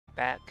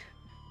back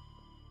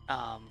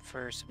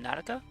for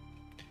SubNautica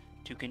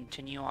to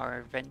continue our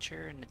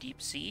adventure in the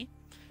deep sea.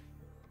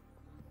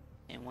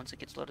 And once it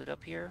gets loaded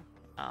up here,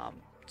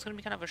 it's going to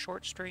be kind of a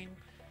short stream.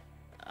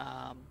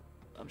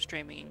 I'm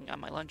streaming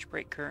on my lunch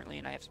break currently,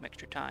 and I have some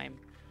extra time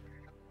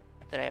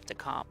that I have to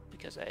comp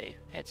because I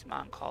had some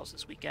on-calls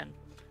this weekend.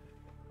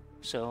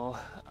 So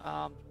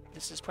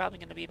this is probably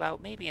going to be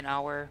about maybe an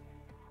hour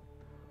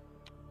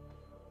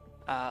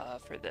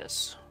for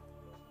this.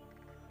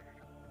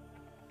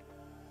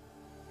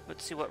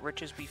 Let's see what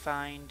riches we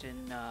find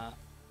and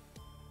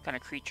kind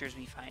of creatures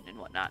we find and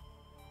whatnot.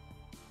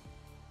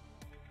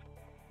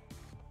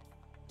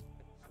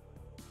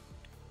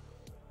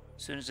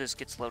 As soon as this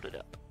gets loaded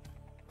up.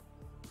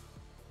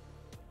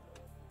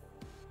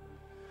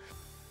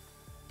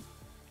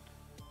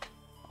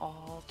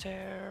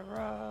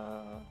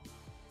 Altera.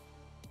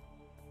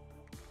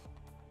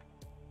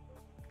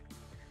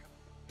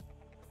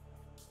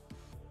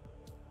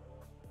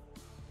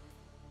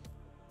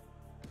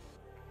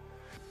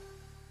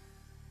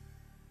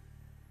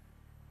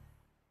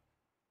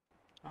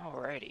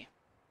 Alrighty.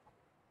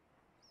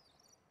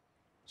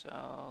 So,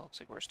 looks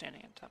like we're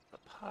standing on top of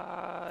the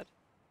pod.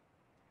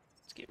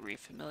 Let's get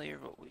re-familiar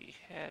with what we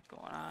had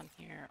going on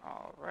here.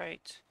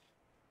 Alright.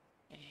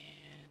 And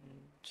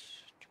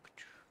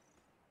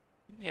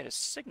we had a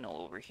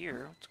signal over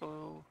here. Let's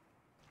go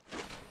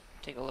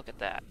take a look at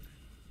that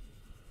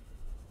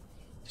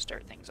to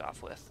start things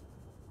off with.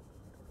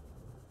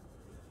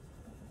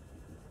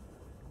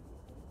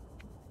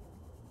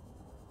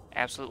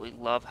 Absolutely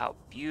love how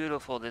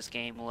beautiful this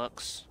game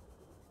looks.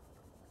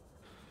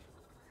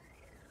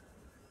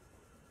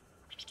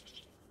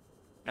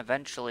 And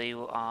eventually,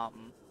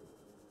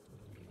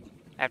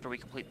 after we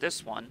complete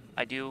this one,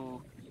 I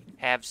do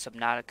have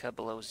Subnautica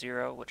Below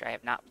Zero, which I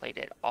have not played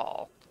at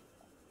all.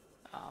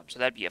 So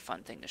that'd be a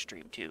fun thing to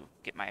stream too.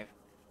 Get my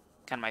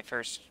kind of my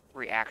first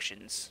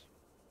reactions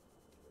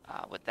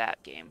with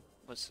that game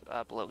was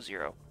Below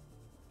Zero.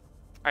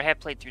 I have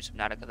played through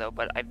Subnautica though,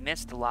 but I've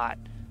missed a lot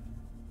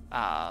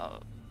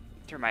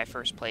through my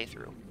first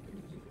playthrough.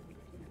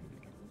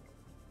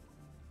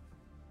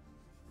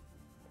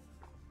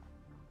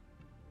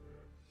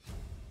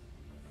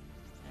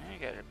 I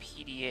got a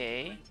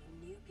PDA.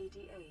 New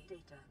PDA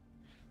data.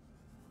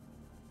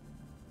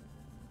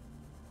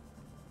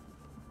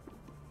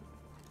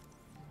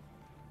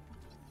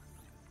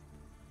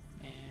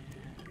 And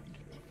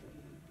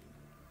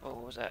oh,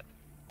 what was that?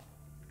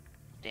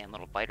 Damn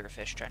little biter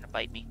fish trying to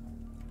bite me.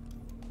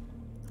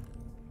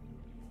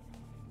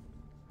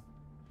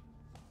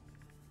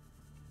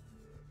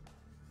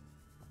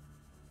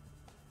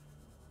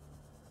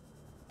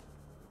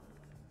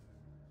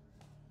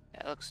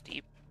 That looks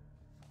deep.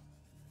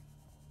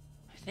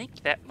 I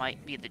think that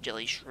might be the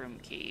Jelly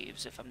Shroom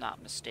Caves, if I'm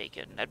not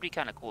mistaken. That'd be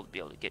kind of cool to be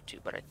able to get to,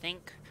 but I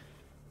think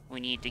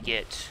we need to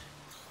get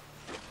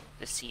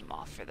the sea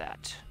moth for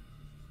that.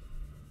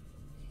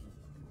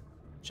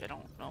 Which I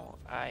don't know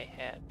if I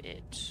have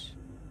it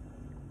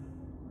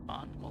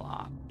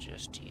unlocked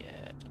just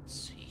yet.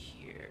 Let's see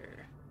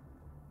here.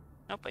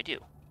 Nope, I do.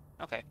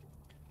 Okay.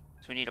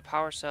 So we need a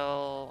power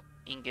cell,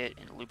 ingot,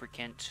 and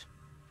lubricant.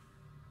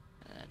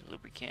 And then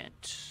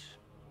lubricant,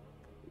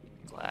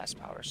 glass,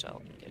 power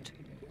cell, ingot.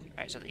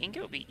 Alright, so the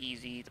ingot will be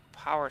easy. The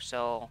power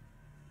cell,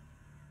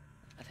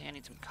 I think I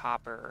need some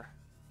copper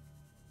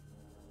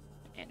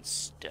and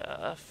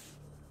stuff.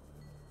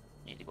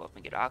 Need to go up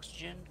and get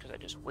oxygen because I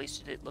just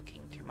wasted it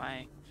looking through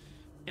my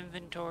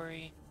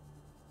inventory.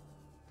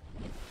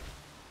 Yeah,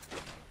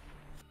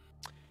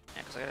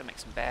 because I gotta make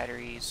some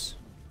batteries.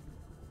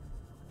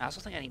 I also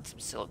think I need some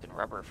silicon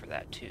rubber for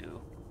that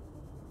too.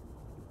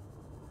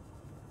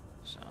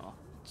 So,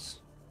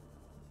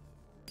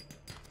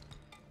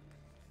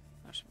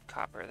 there's some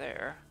copper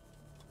there.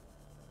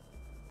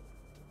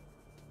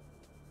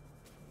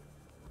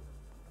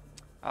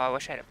 Oh, I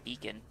wish I had a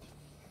beacon.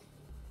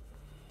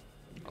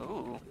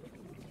 Ooh.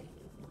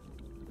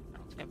 I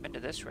don't think I've been to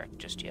this wreck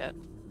just yet.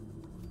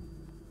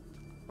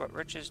 What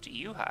riches do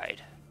you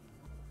hide?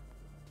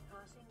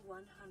 Passing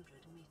 100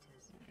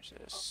 meters. There's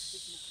a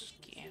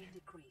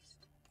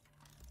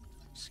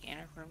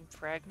scanner room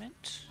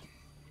fragment.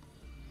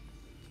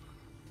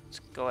 Let's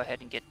go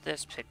ahead and get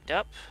this picked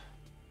up.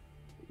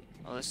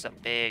 Oh, this is a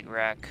big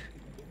wreck.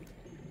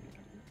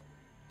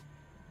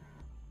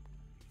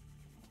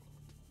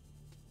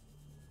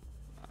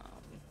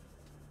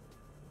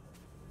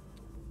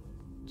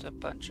 It's a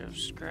bunch of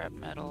scrap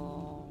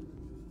metal.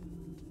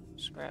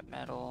 Scrap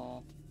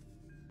metal.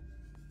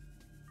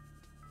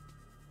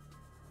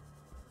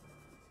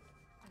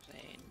 There's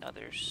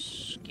another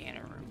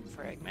scanner room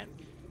fragment.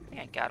 I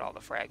think I got all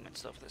the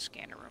fragments though for the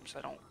scanner room, so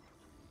I'm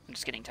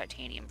just getting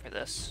titanium for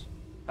this.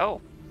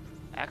 Oh,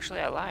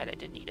 actually I lied, I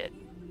did need it.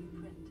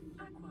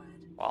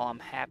 While I'm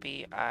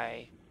happy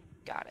I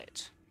got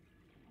it.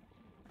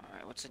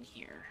 Alright, what's in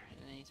here?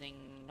 Anything?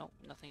 Nope,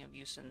 nothing of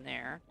use in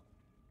there.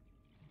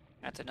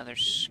 That's another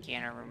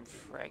scanner room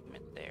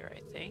fragment there, I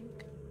think.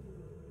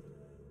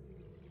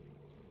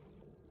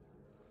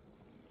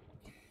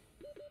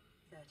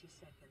 30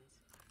 seconds.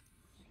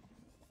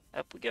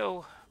 Up we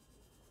go.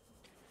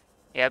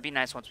 Yeah, it'd be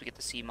nice once we get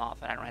the seam off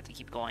and I don't have to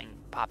keep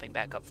popping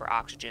back up for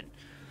oxygen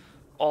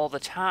all the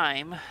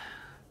time.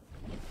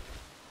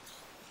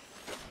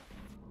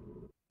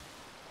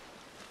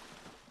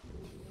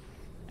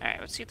 Alright,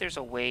 let's see if there's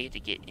a way to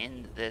get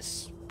into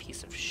this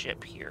piece of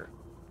ship here.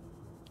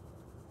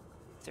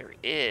 If there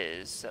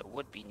is, that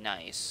would be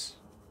nice.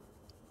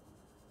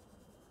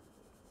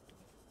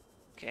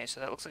 Okay, so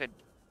that looks like a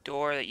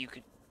door that you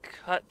could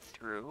cut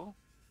through.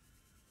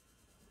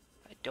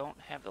 I don't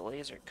have the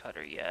laser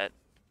cutter yet.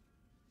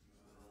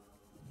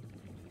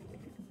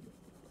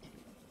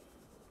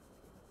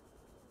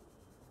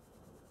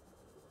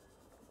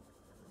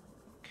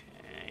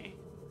 Okay.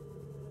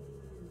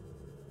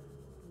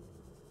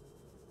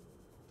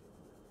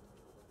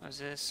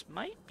 This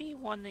might be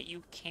one that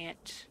you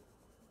can't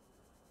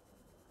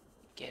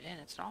get in.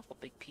 It's an awful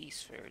big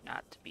piece for it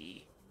not to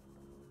be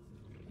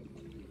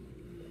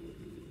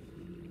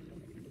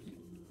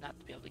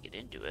able to get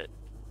into it.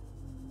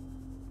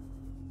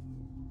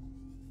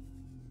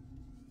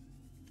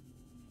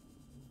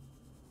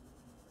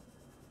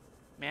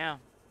 Yeah.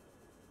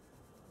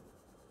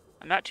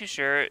 I'm not too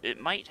sure. It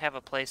might have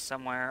a place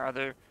somewhere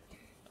other...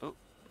 Oh,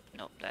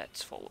 nope,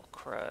 that's full of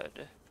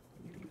crud.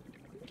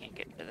 Can't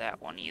get into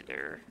that one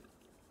either.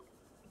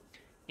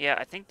 Yeah,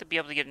 I think to be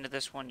able to get into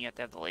this one, you have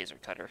to have the laser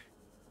cutter.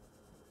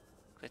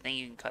 I think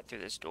you can cut through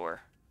this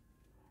door.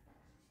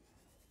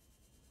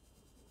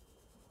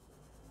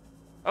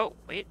 Oh,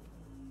 wait.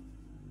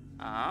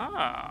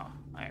 Ah.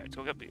 Alright,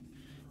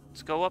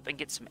 let's go up and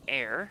get some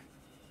air.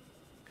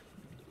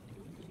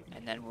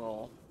 And then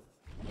we'll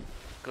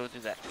go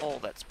through that hole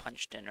that's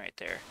punched in right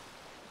there.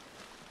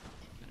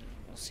 And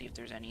we'll see if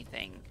there's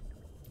anything.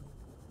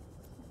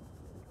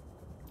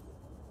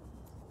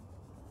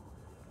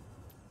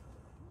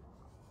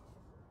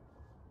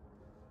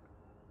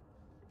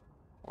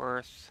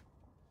 Worth.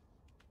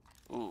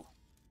 Ooh.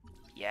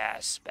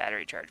 Yes,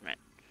 battery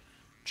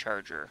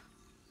charger.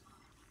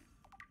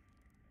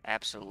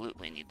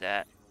 Absolutely need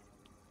that.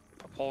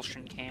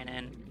 Propulsion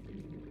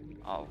cannon.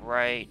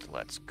 Alright,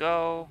 let's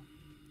go.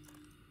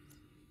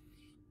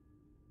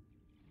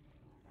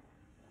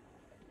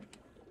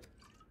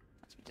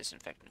 Some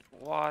disinfectant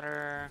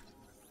water.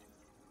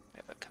 We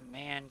have a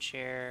command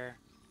chair.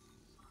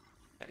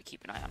 Gotta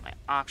keep an eye on my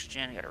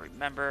oxygen. Gotta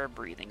remember,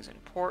 breathing's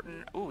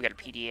important. Ooh, we got a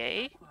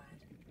PDA.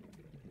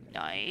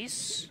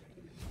 Nice.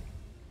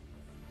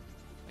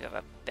 We have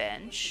a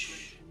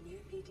bench.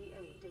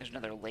 There's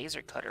another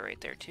laser cutter right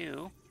there,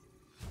 too.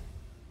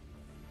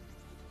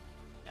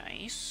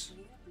 Nice.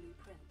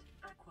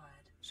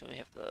 So we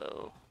have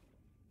the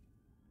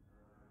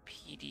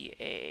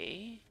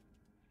PDA.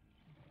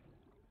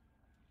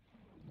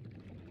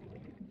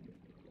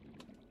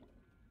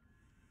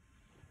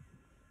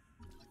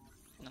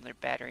 Another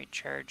battery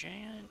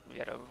charging. We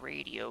got a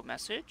radio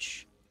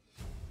message.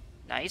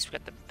 Nice, we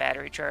got the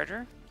battery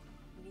charger.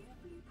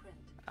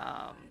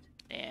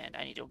 And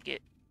I need to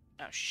get...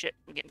 Oh shit,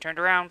 I'm getting turned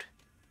around.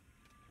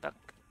 Fuck.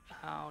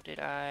 How did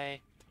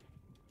I...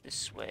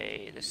 This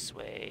way,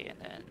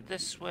 and then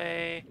this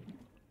way.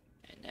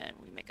 And then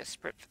we make a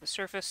sprint for the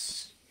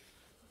surface.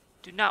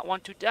 Do not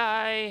want to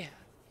die.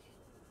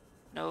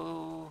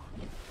 No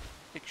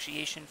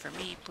asphyxiation for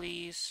me,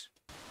 please.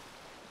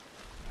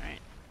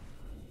 Alright.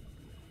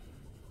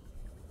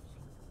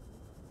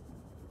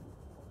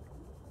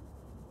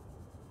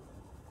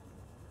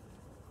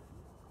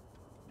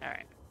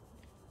 Alright.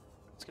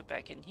 Let's go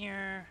back in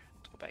here.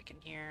 Let's go back in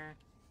here.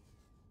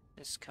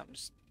 This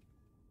comes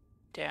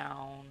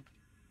down.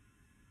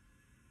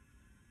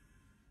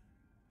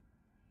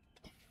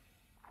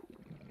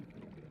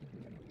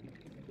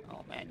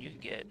 Oh man, you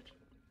get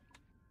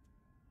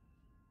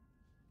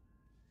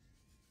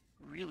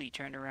really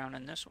turned around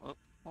in this one.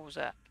 What was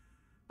that?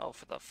 Oh,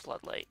 for the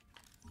floodlight.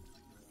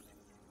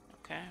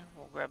 Okay,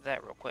 we'll grab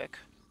that real quick.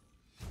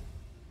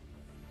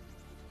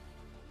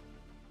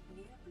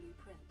 New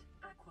blueprint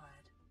acquired.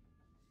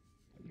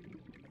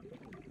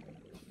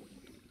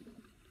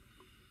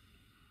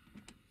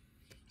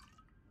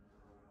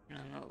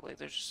 No,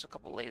 there's just a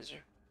couple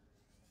laser.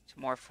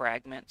 Some more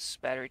fragments,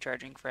 battery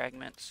charging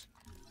fragments.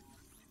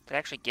 Did I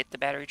actually get the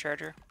battery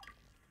charger?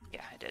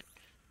 Yeah, I did.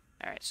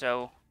 Alright,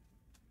 so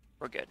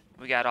we're good.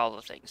 We got all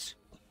the things.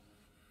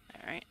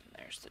 Alright,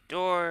 there's the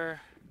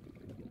door.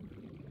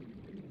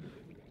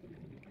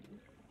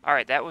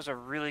 Alright, that was a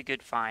really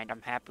good find.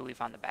 I'm happy we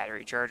found the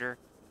battery charger.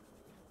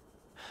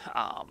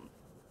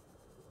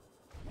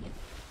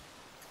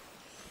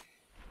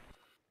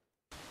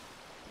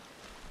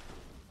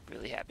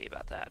 Really happy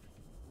about that.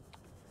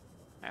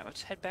 Alright,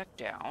 let's head back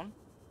down.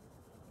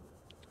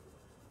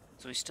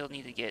 So we still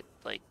need to get,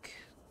 like,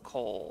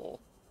 coal.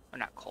 Or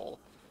not coal.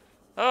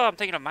 Oh, I'm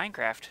thinking of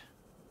Minecraft.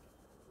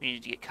 We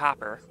need to get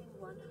copper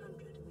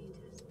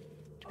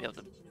to be able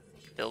to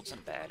build some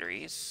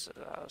batteries.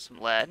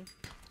 Some lead.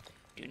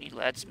 Do need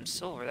lead, some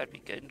silver. That'd be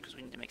good, because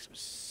we need to make some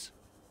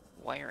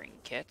wiring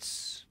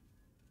kits.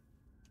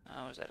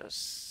 Oh, is that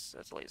that's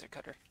a laser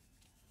cutter.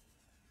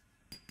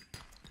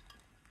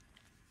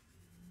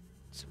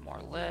 Some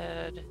more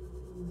lead.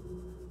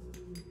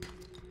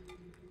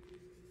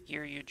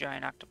 here, you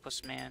giant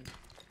octopus man.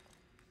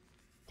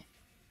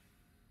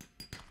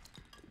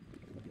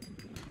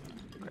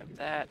 Grab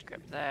that,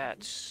 grab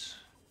that. Some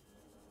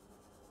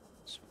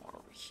more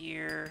over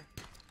here.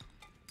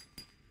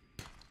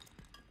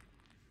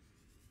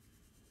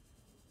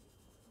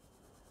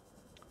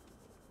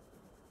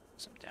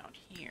 Some down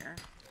here.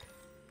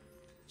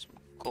 Some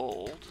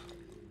gold.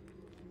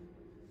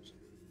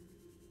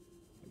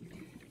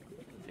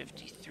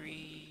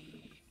 53.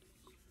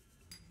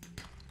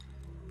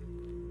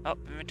 Oh,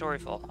 inventory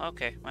full.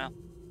 Okay, well.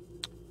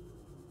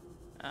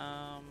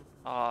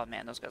 Oh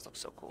man, those guys look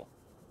so cool.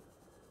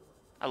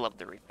 I love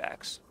the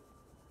reefbacks.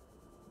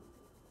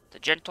 The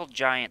gentle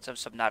giants of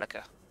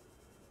SubNautica.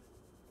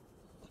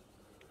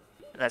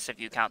 That's if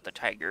you count the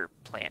tiger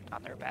plant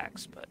on their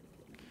backs, but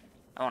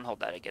I won't hold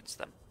that against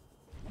them.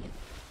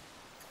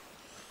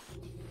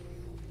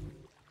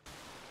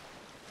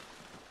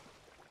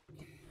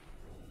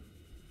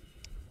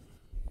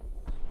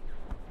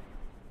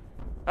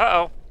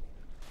 Uh-oh.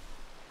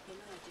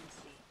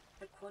 Emergency.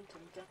 A quantum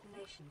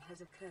detonation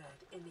has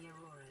occurred in the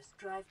Aurora's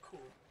drive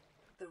core.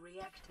 The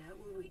reactor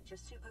will reach a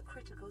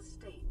supercritical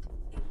state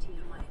in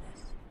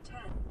T-minus 10,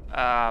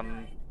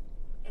 9,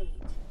 8,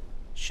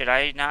 Should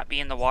I not be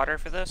in the water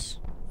for this?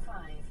 5,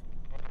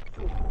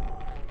 4,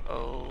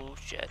 Oh,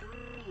 shit. 3,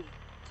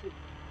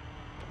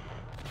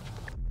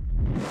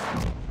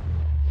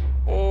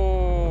 2.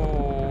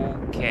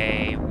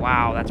 Okay,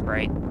 wow, that's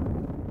bright.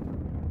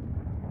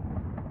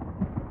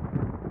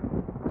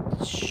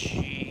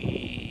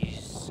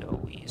 Jeez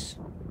Louise.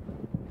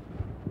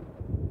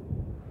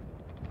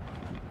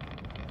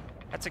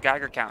 That's a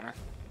Geiger counter.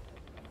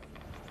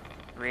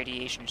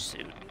 Radiation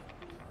suit.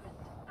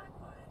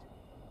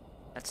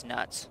 That's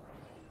nuts.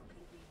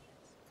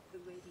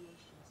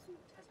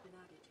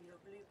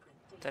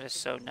 That is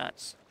so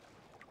nuts.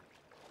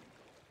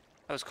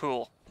 That was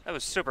cool. That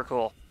was super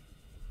cool.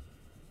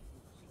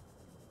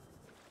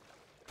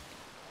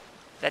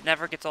 That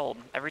never gets old.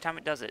 Every time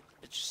it does it,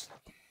 it's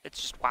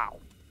just wow.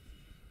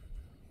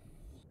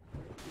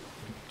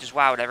 Just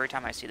wowed every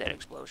time I see that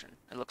explosion.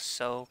 It looks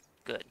so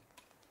good.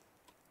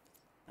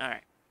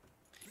 Alright.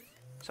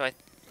 So I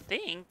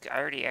think I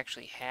already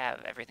actually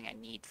have everything I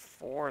need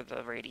for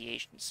the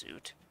radiation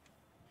suit.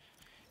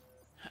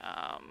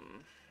 Oh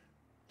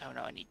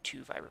no, I need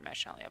 2 fiber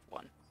mesh. I only have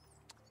 1.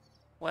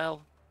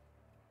 Well,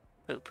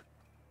 poop.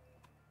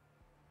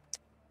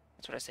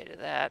 That's what I say to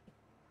that.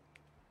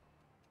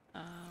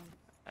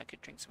 I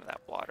could drink some of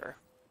that water.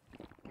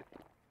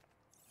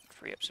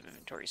 Free up some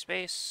inventory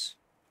space.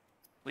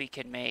 We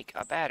can make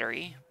a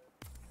battery.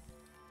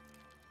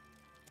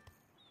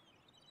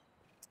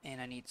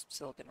 And I need some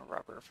silicon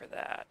rubber for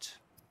that.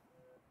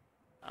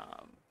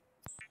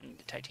 Need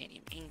the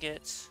titanium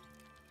ingots.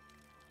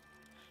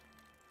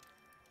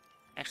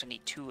 Actually, I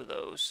need 2 of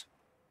those.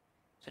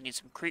 So I need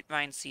some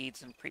creepvine seeds,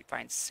 some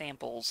creepvine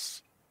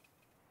samples.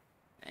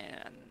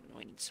 And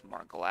we need some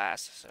more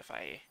glass. So if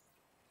I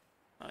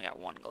only got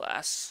 1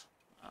 glass.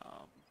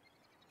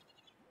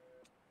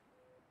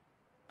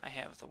 I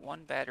have the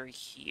 1 battery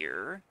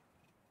here.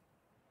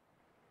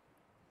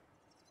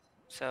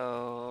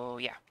 So,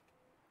 yeah.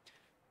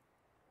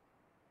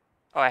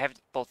 Oh, I have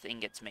both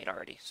ingots made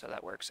already, so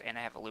that works. And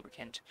I have a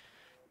lubricant.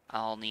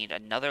 I'll need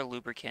another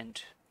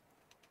lubricant.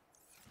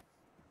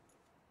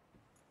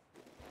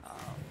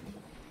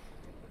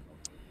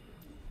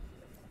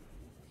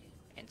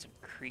 And some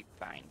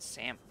creepvine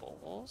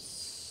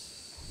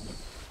samples.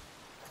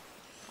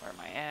 Where am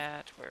I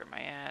at? Where am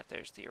I at?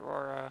 There's the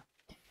Aurora.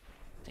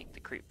 I think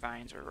the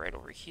creepvines are right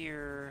over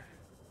here.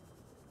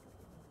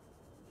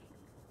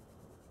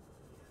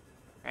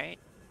 Right?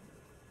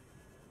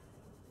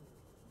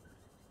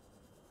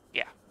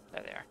 Yeah,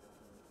 there they are.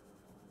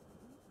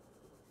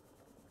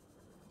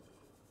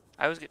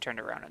 I always get turned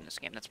around in this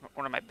game. That's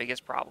one of my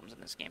biggest problems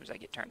in this game, is I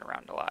get turned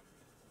around a lot.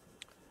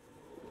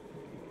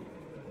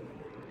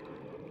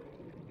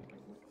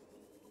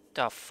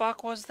 The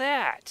fuck was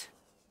that?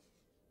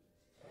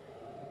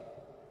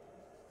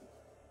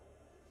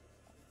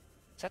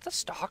 Is that the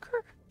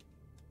stalker?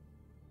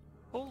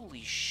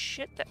 Holy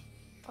shit, that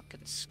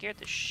fucking scared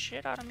the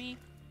shit out of me.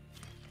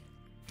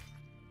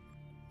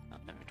 Oh,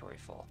 inventory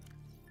full.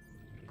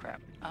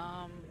 Crap.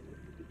 I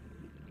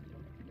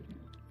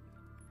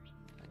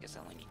guess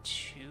I only need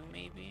 2,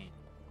 maybe?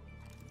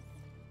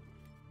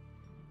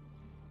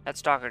 That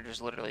stalker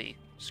just literally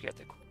scared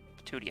the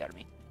patootie out of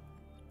me.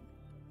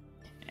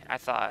 And I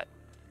thought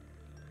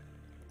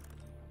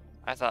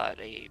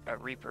a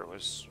Reaper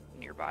was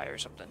nearby or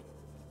something.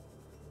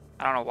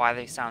 I don't know why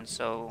they sound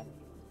so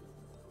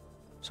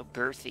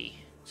girthy,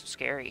 so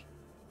scary.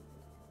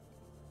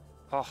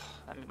 Oh,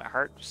 that made my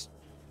heart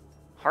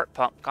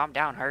pump. Calm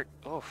down, heart.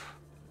 Oof.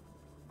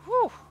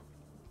 Whew.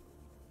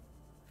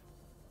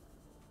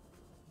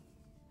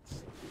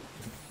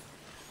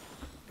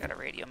 Got a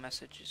radio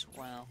message as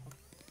well.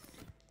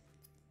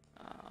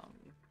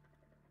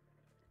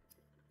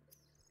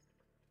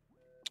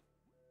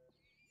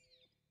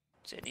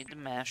 So I need the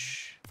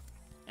mesh,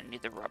 and I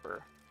need the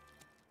rubber.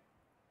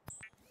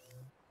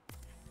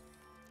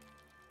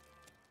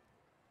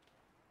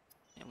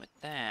 with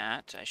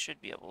that, I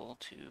should be able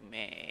to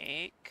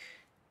make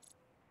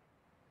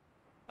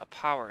a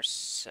power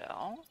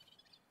cell.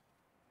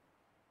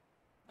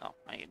 Oh,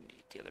 I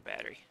need the other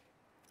battery.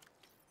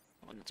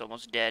 The one that's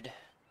almost dead.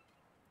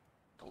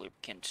 The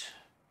lubricant.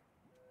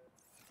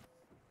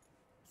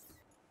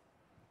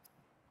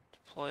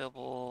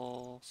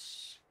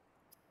 Deployables.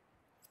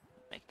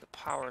 Make the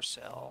power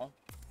cell.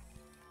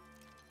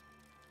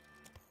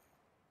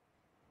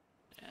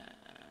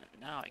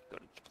 And now I can go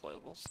to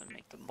deployables and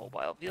make the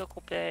mobile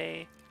vehicle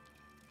bay.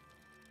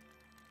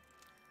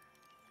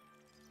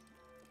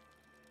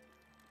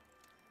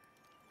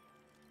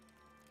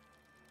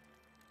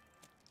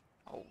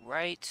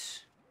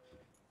 Alright.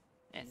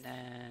 And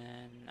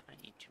then I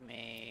need to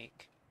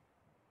make...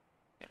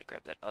 Gotta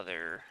grab that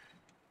other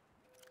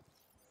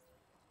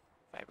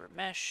fiber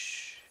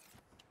mesh.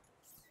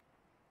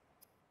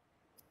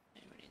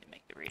 And we need to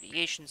make the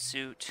radiation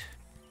suit.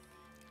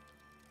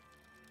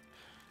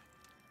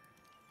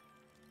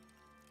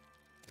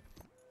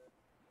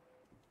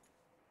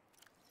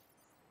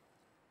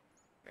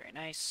 Very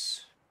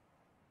nice.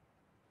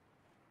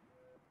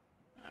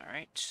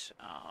 Alright.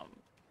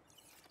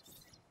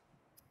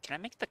 Can I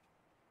make the...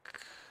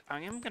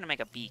 I'm gonna make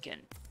a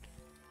beacon.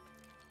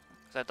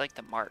 Because I'd like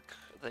to mark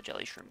the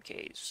jelly shroom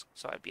caves,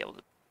 so I'd be able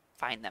to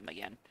find them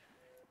again.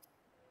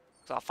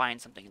 Because I'll find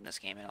something in this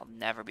game and I'll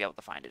never be able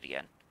to find it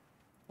again.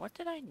 What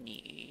did I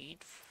need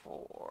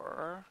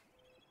for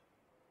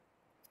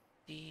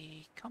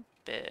the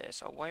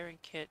compass? A wiring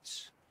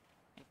kit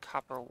and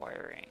copper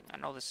wiring. I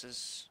know this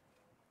is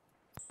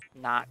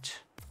not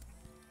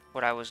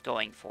what I was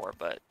going for,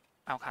 but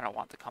I kind of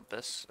want the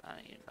compass.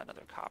 I need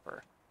another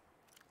copper.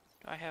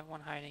 Do I have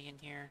one hiding in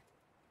here?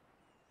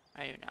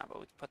 I do not, but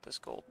we can put this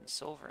gold and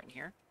silver in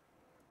here.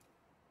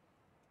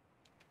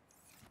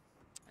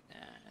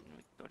 And then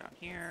we can go down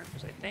here,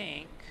 because I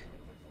think...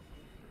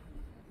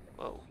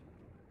 Whoa.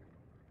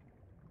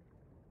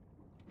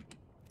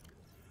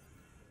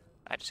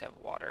 I just have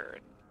water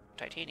and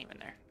titanium in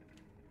there.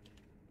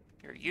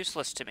 You're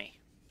useless to me.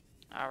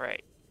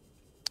 Alright.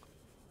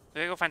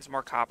 We gotta go find some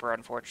more copper,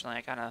 unfortunately.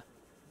 I kind of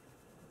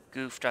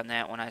goofed on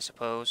that one, I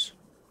suppose.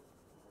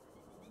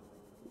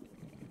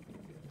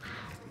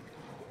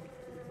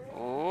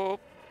 Oh.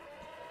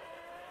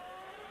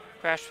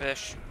 Crash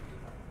fish.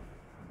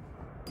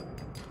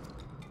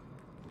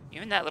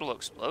 Even that little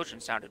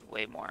explosion sounded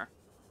way more.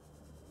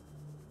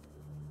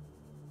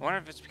 I wonder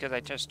if it's because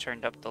I just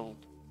turned up the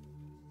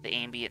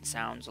ambient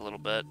sounds a little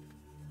bit.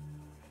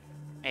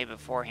 Maybe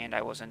beforehand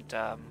I wasn't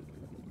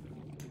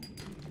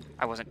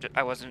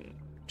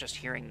just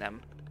hearing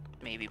them.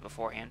 Maybe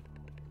beforehand.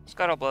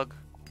 Scuttlebug.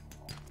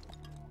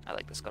 I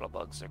like the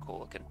scuttlebugs. They're cool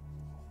looking.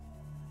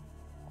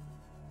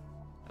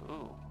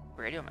 Ooh,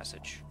 radio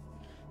message.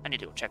 I need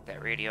to go check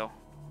that radio.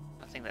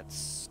 I think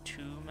that's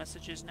 2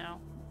 messages now.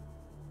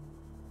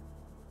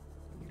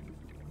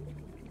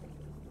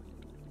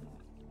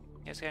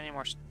 You guys got any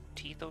more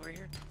teeth over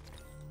here?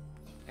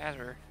 You guys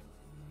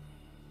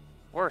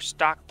we're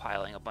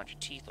stockpiling a bunch of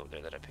teeth over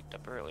there that I picked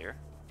up earlier.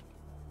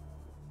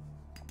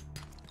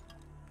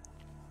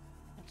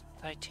 That's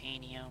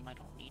titanium. I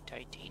don't need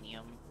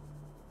titanium.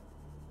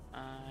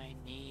 I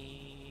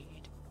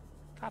need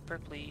copper,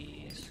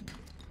 please.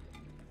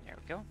 There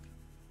we go.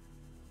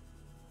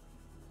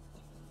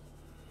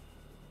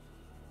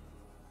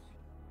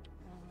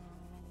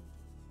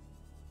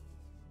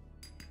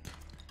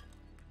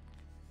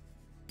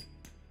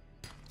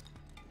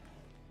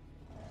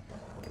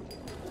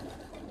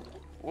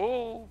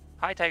 Whoa!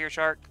 Hi, tiger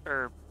shark,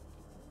 or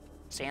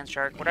sand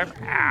shark, whatever.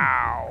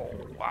 Ow!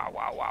 Wow,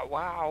 wow, wow,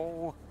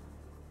 wow!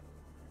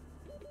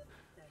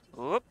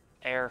 Whoop!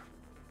 Air.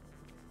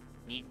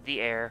 Need the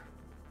air.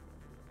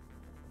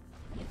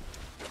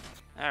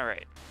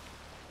 Alright.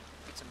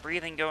 Get some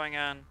breathing going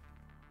on.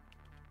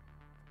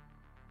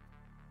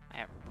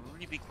 I am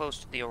really close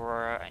to the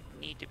aurora. I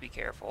need to be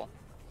careful.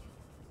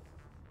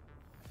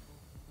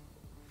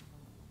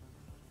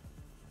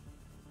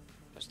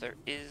 Because there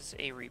is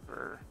a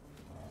reaper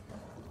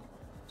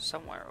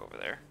somewhere over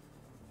there.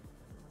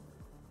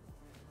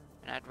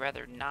 And I'd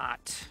rather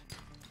not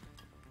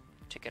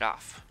tick it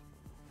off.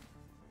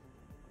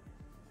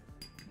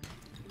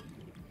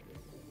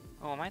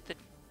 Oh, am I at the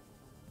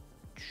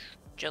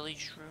jelly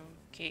shroom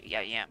cave?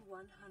 Yeah, yeah.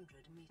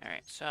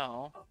 Alright,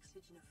 so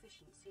Oxygen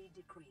efficiency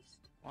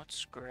decreased.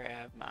 let's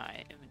grab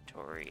my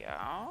inventory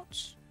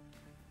out.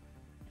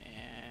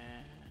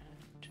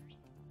 And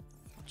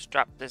let's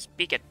drop this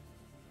beacon.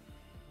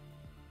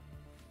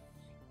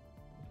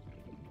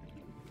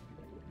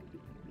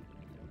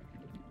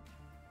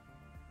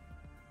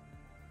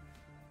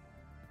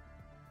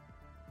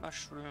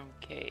 Mushroom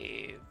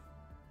cave.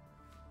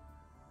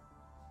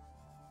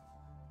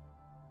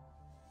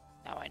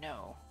 Now I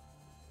know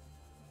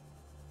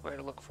where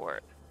to look for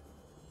it.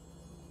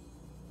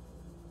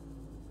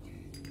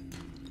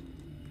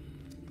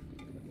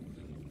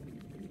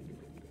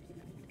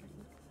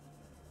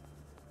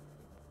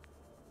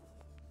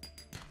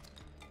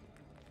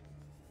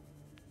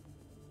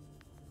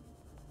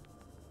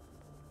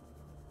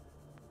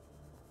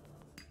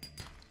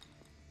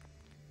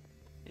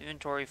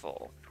 Inventory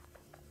full.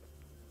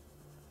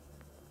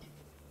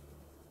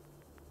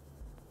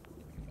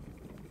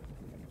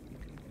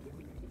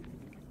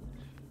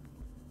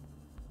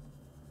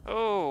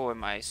 Oh, and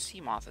my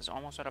sea moth is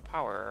almost out of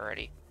power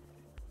already.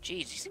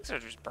 Jeez, these things are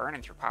just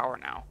burning through power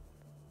now.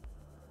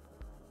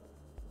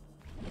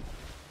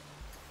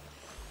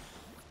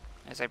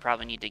 As I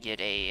probably need to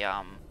get a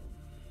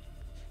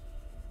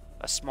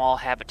small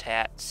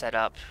habitat set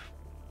up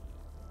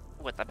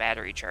with a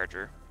battery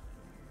charger.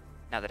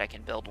 Now that I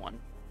can build one,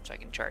 so I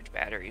can charge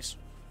batteries.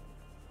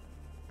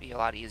 Be a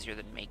lot easier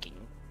than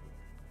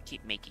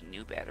keep making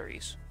new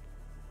batteries.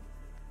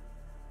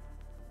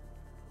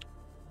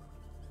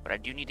 But I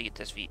do need to get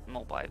this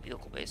mobile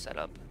vehicle base set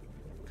up.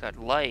 Because I'd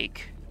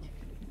like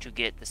to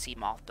get the sea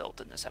moth built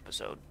in this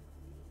episode.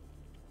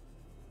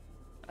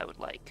 I would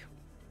like.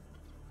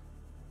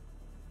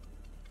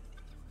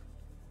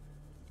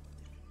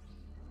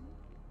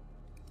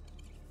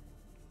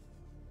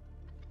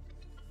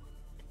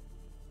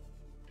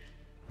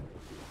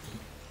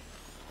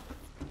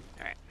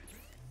 Alright.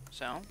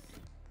 So.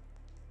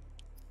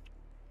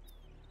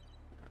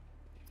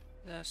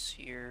 This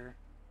here.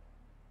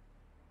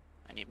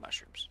 I need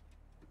mushrooms.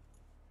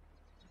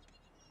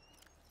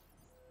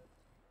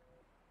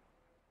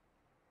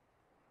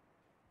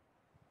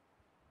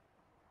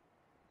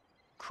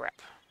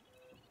 Crap.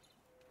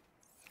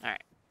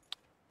 Alright.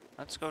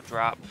 Let's go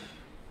drop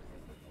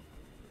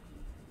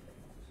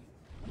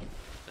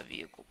the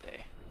vehicle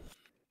bay.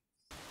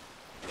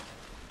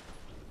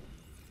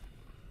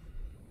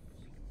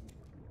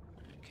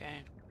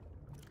 Okay.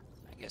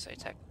 I guess I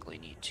technically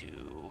need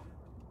to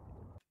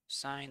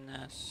sign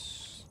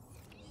this.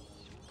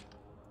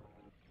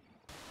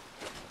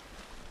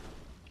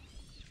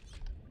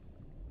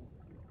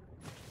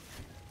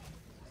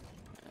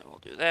 And we'll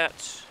do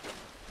that.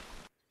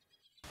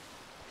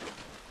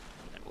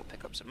 And then we'll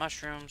pick up some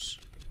mushrooms.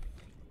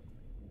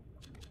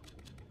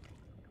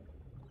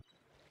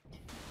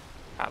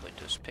 Probably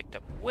just picked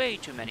up way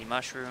too many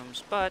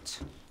mushrooms, but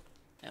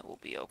it will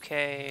be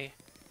okay.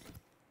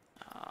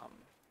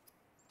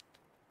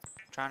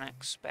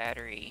 Electronics,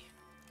 battery.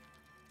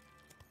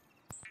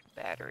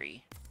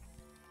 I'm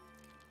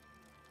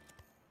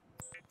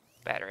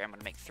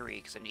gonna make 3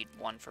 because I need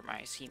 1 for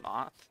my sea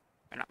moth.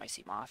 Or not my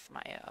sea moth,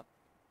 my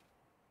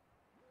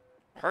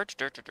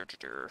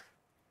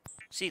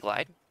sea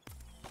glide.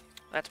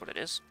 That's what it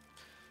is.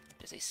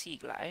 It is a sea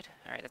glide.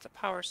 Alright, that's a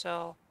power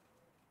cell.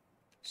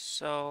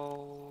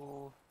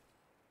 So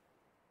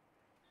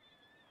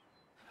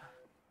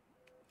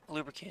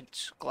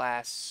lubricant,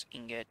 glass,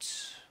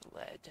 ingot,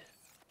 lead.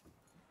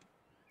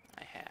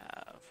 I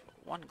have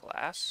 1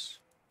 glass.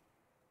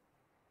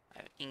 I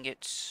have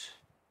ingot.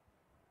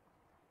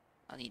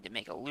 I'll need to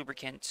make a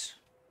lubricant.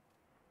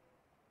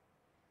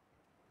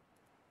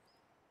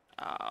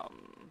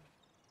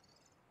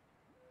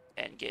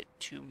 And get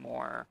 2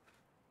 more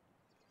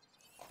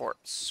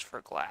quartz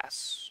for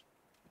glass.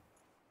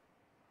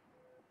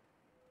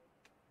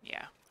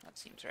 Yeah, that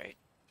seems right.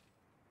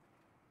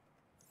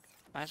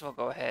 Might as well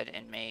go ahead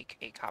and make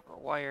a copper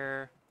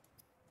wire.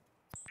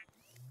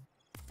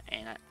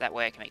 And that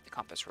way I can make the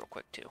compass real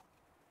quick too.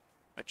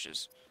 Which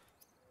is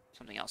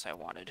something else I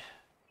wanted.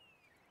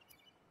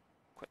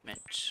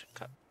 Equipment,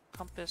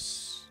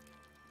 compass.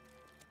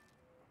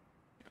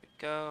 There we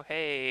go.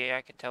 Hey,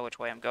 I can tell which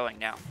way I'm going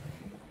now.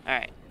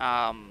 Alright,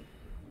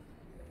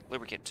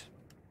 lubricant.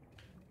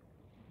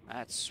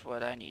 That's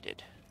what I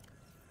needed.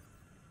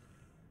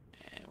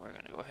 And we're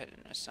going to go ahead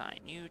and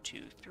assign you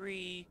to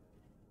 3.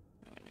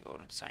 I'm going to go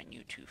and assign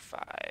you to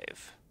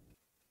 5.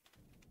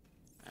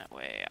 That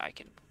way I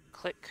can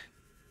click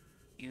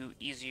you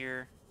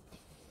easier.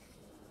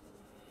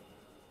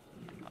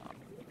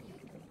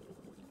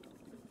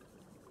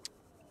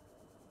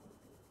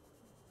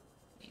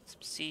 Need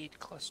some seed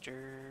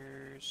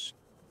clusters.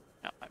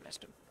 No, I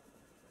missed him.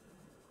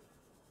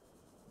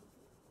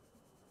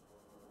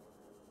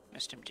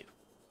 Missed him too.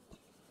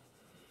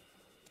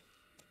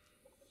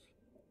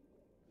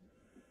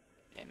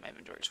 And my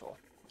inventory's full.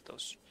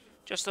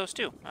 Just those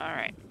 2.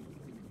 Alright.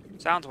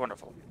 Sounds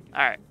wonderful.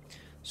 Alright.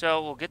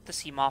 So we'll get the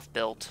sea moth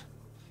built.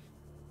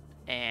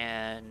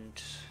 And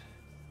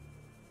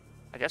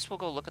I guess we'll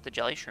go look at the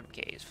jelly shrimp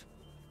cave.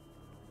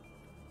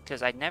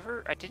 Because I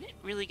didn't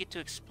really get to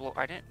explore,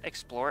 I didn't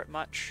explore it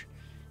much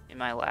in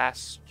my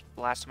last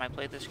time I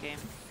played this game.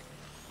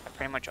 I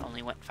pretty much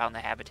only went and found the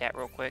habitat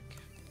real quick.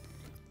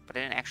 But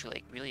I didn't actually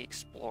like really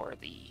explore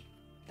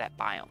that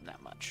biome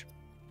that much.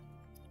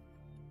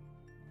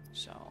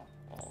 So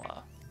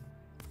I'm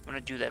gonna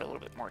do that a little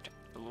bit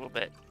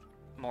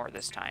more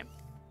this time,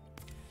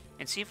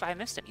 and see if I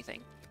missed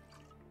anything.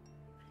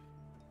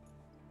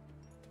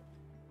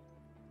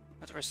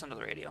 Let's listen to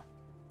the radio.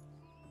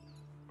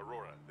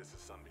 Aurora, this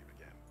is Sunbeam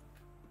again.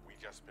 We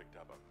just picked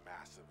up a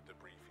massive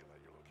debris field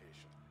at your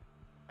location.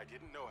 I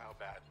didn't know how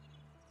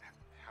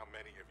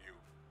many of you.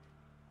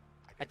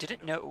 I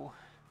didn't know.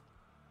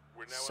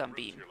 We're now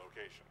Sunbeam. en route to your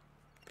location.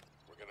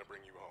 We're gonna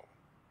bring you home.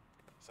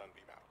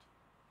 Sunbeam out.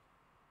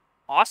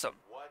 Awesome.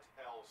 What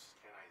else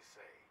can I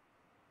say?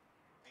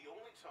 The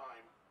only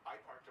time I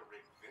parked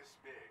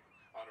big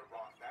on a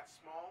rock that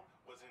small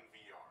was in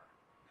VR.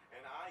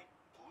 And I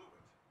blew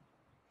it.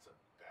 It's a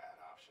bad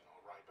option,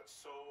 all right, but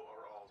so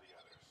are all the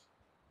others.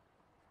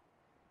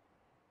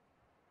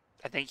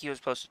 I think he was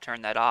supposed to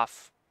turn that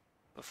off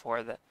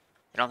before the...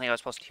 I don't think I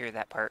was supposed to hear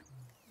that part.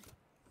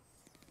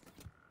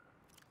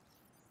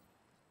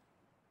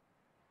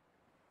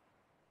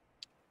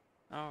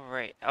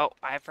 Alright. Oh,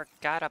 I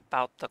forgot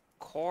about the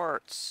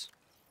quartz.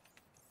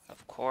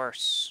 Of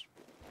course.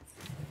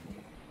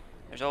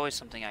 There's always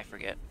something I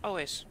forget.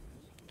 Always.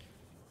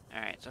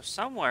 Alright, so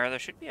somewhere there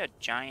should be a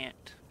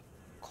giant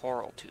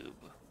coral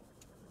tube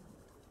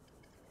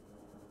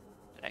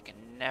that I can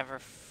never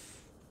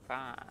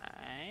find.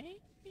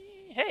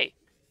 Hey!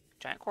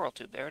 Giant coral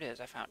tube. There it is.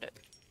 I found it.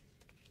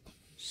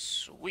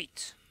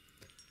 Sweet.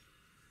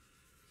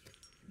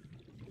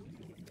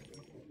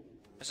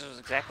 This is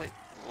exactly...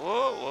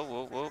 Whoa, whoa,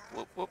 whoa, whoa,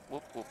 whoop, whoop,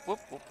 whoop, whoop, whoop,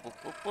 whoop, whoop,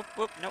 whoop, whoop,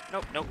 whoop. Nope,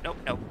 nope, nope, nope,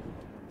 nope.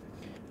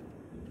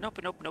 Nope,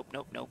 nope, nope,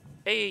 nope, nope.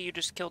 Hey, you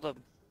just killed a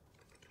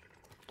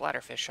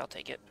bladderfish. I'll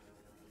take it.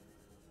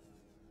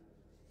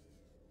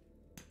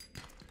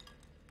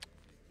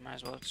 Might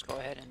as well just go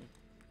ahead and...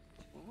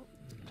 Ooh,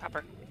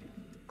 copper.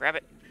 Grab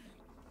it.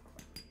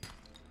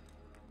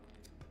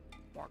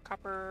 More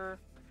copper.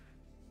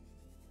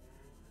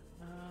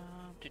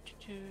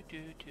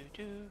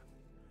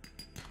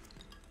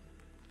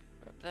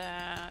 Grab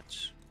that.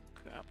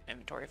 Grab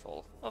inventory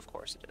full. Of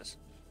course it is.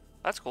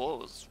 That's cool.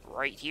 It was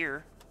right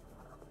here.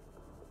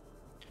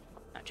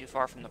 Not too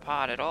far from the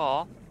pod at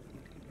all.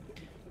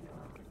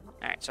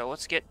 Alright, so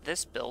let's get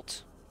this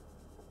built.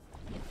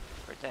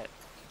 Where'd that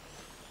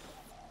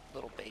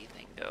little bay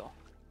thing go?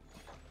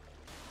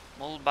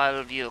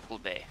 Mobile vehicle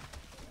bay.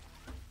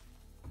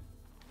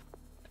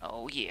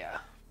 Oh yeah.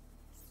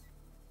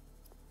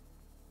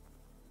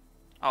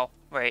 Oh,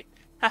 right.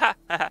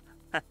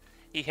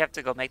 You have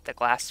to go make the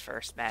glass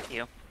first,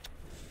 Matthew.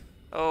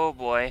 Oh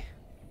boy.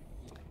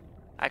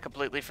 I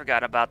completely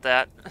forgot about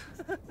that.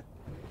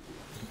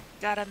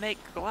 Gotta make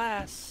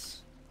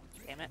glass.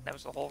 Damn it, that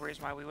was the whole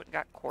reason why we went and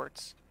got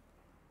quartz.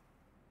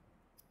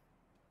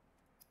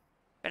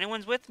 If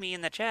anyone's with me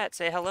in the chat,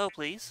 say hello,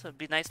 please. It'd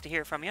be nice to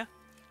hear from you.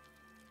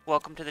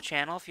 Welcome to the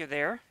channel if you're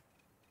there.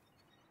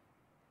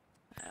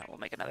 We'll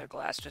make another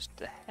glass just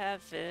to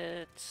have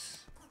it.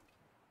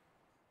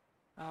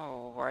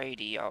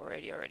 Alrighty.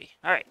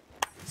 Alright.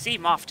 Sea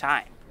moth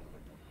time.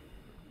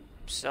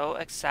 I'm so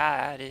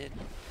excited.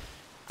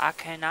 I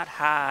cannot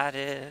hide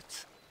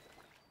it.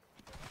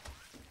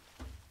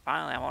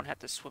 Finally, I won't have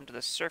to swim to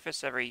the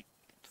surface every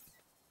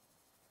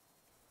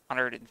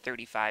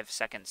 135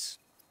 seconds.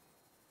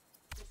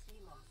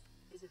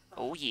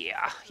 Oh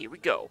yeah, here we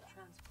go.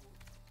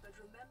 But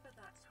remember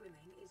that swimming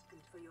is good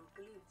for your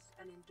glutes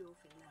and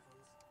endorphin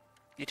levels.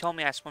 You told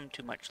me I swam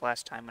too much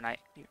last time when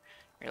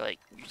you're like,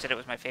 you said it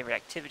was my favorite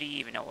activity,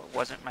 even though it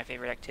wasn't my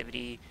favorite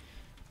activity.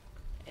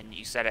 And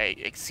you said I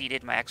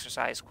exceeded my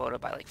exercise quota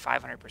by like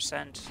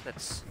 500%.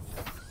 That's...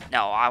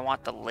 No, I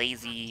want the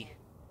lazy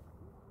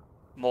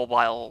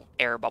mobile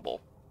air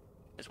bubble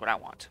is what I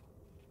want.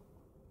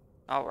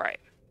 Alright.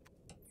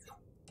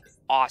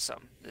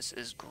 Awesome. This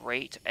is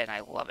great, and I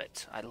love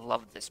it. I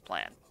love this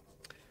plan.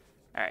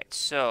 Alright,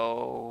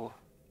 so...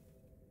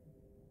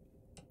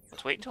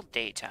 let's wait until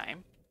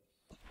daytime.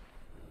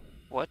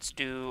 Let's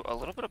do a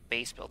little bit of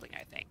base building,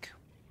 I think.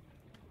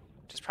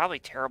 Which is probably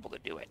terrible to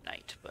do at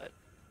night, but...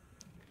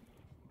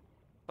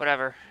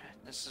 whatever.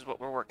 This is what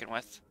we're working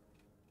with.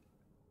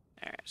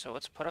 Alright, so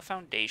let's put a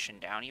foundation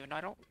down, even though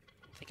I don't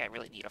think I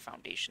really need a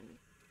foundation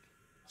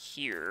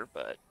here,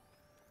 but...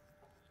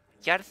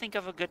 you gotta think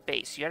of a good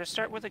base. You gotta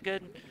start with a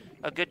good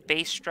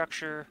base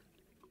structure,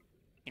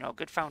 you know, a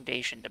good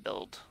foundation to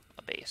build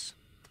a base.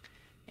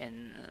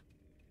 And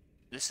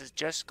this is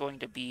just going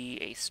to be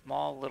a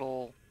small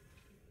little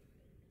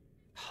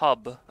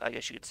hub, I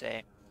guess you could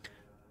say,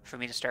 for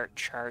me to start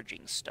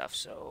charging stuff,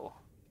 so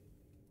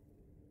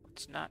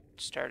let's not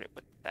start it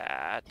with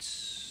that.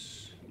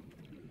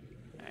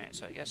 Alright,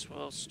 so I guess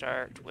we'll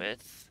start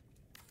with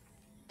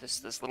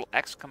this little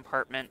X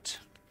compartment.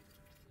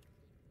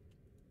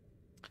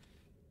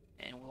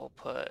 And we'll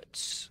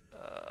put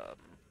a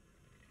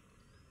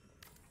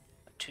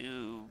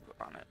tube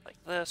on it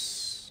like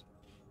this.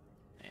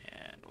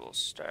 And we'll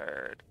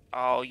start...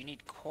 oh, you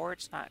need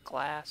quartz, not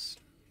glass?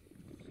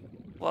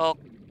 Well,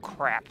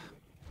 crap.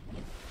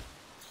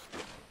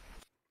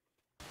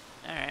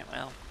 Alright,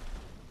 well.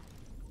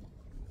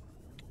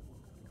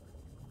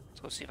 Let's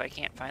go see if I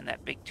can't find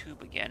that big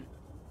tube again.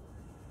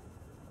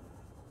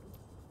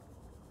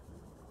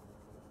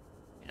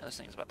 You know, this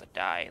thing's about to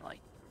die in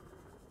like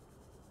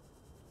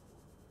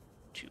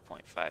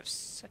 2.5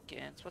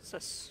 seconds. What's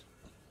this?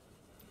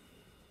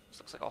 This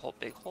looks like a whole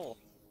big hole.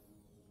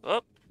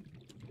 Whoop!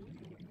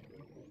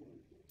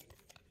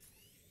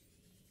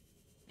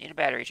 Need a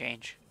battery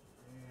change.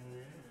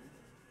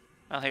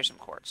 Well, here's some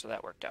quartz, so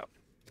that worked out.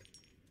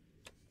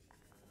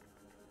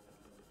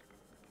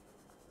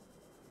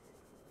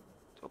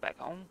 Let's go back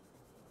home.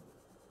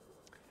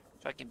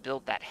 So I can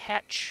build that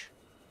hatch.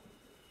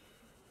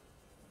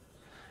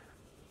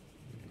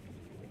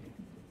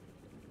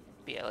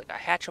 Yeah, like a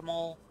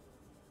Hatchimal.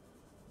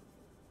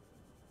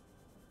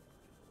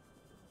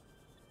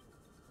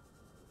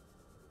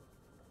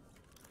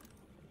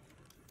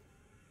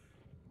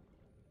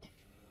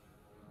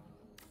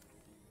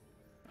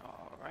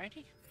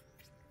 Alrighty.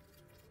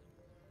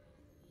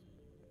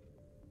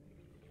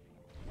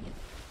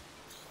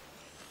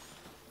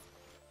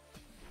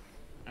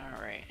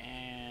 Alright,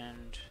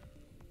 and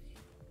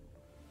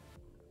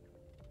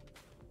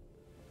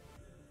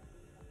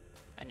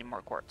I need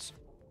more quartz.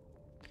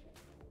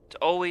 It's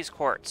always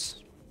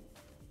quartz.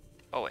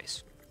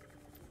 Always.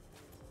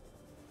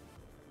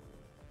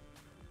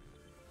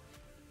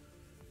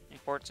 Any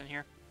quartz in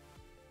here?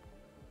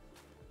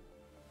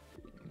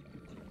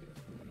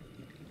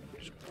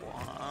 There's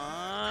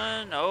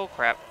one. Oh,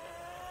 crap.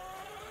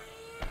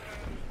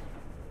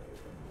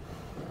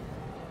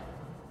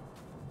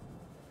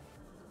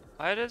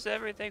 Why does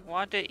everything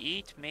want to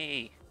eat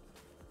me?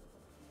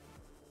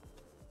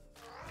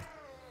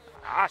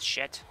 Ah,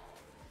 shit.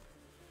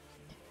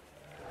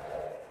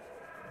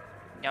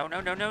 No,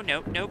 no, no, no,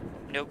 nope, nope,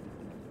 nope.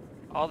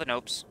 All the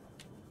nopes.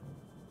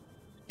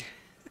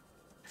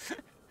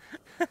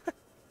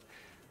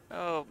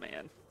 Oh,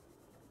 man.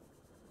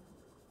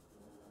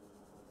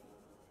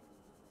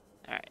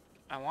 Alright.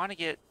 I want to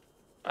get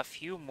a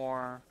few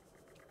more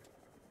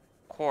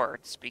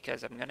quartz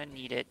because I'm going to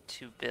need it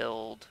to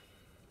build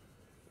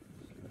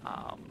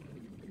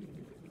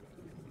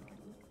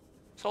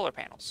solar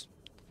panels.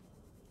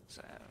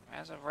 So,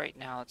 as of right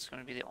now, it's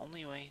going to be the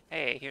only way.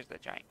 Hey, here's the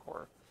giant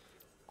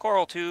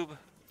coral tube.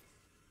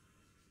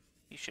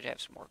 You should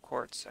have some more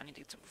quartz. I need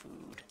to get some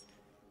food.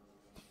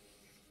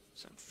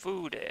 Some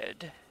food,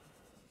 Ed.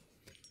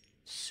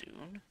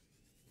 Soon.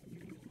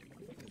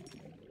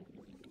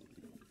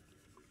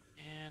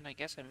 And I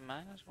guess I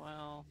might as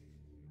well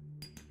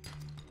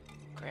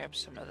grab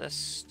some of this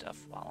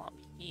stuff while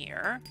I'm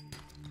here.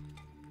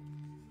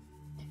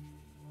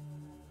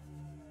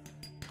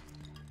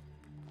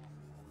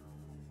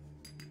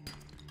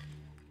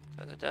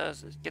 What it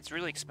does is it gets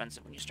really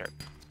expensive when you start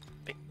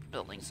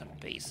building some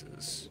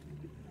bases.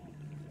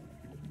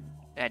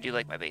 And I do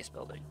like my base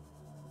building.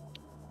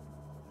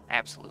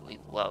 Absolutely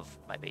love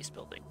my base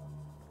building.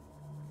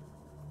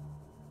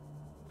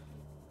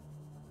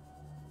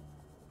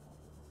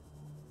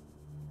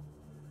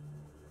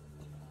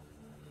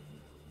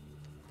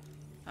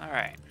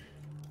 Alright.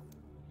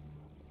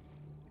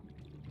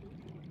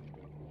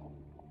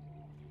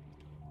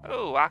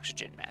 Oh,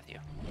 oxygen, Matthew.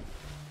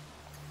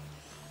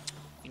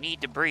 You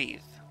need to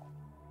breathe.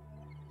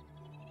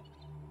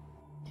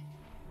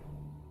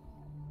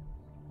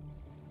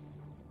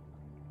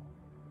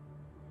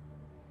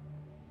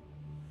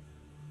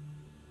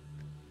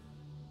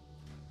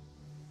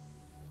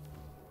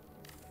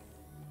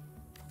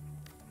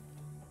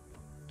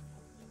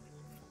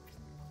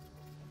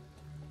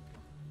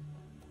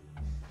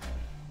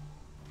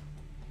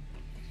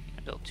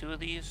 I built 2 of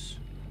these.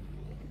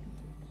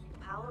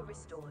 Power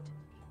restored.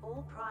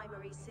 All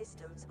primary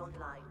systems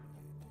online.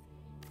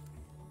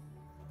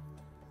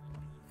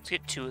 Let's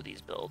get 2 of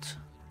these built.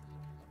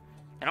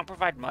 They don't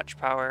provide much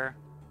power,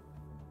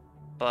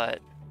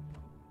 but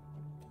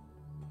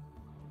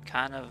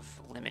kind of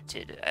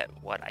limited at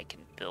what I can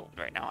build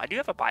right now. I do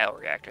have a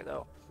bioreactor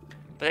though,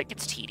 but it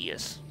gets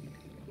tedious.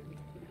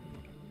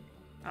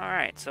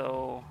 Alright,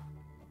 so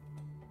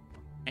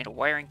I need a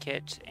wiring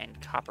kit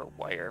and copper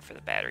wire for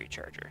the battery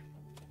charger.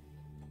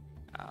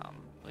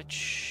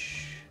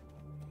 Which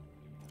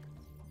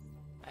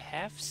I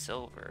have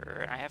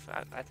silver. I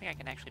think I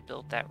can actually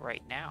build that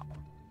right now.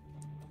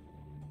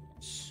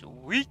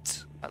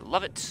 Sweet! I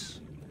love it.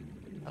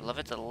 I love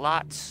it a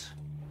lot.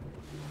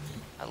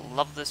 I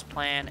love this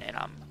plan, and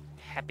I'm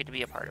happy to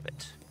be a part of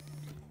it.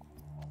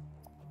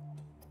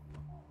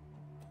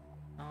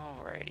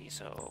 Alrighty,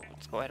 so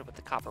let's go ahead with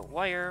the copper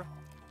wire.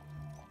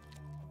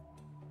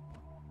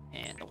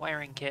 And the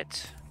wiring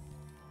kit.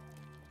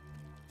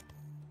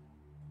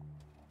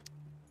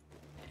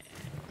 And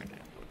we're gonna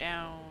go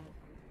down.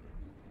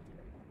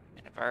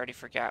 And if I already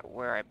forgot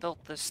where I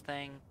built this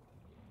thing,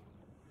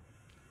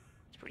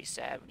 it's pretty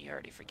sad when you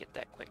already forget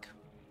that quick.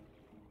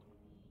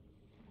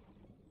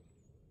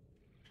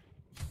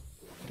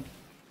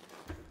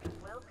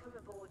 Welcome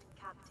aboard,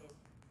 Captain.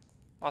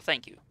 Well,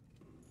 thank you.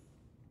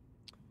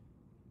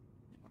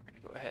 We're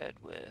gonna go ahead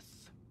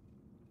with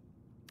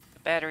the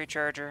battery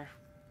charger.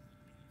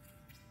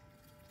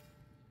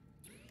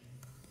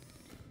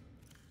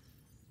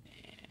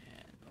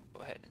 And we'll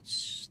go ahead and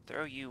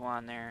throw you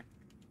on there.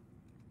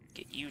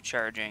 Get you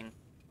charging.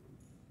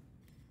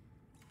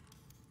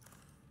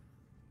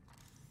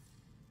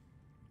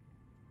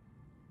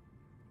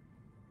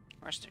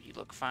 Rest of you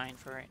look fine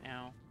for right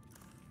now.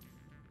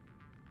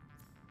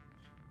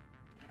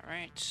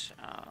 Alright,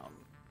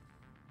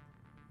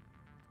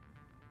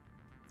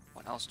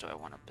 what else do I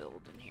want to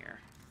build in here?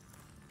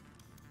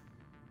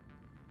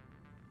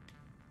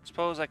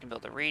 Suppose I can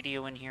build a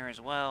radio in here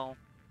as well.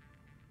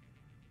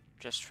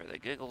 Just for the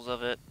giggles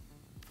of it.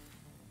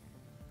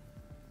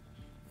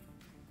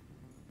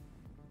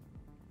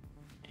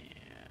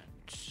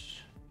 And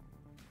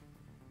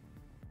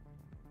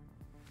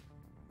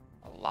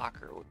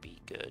locker would be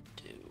good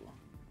too.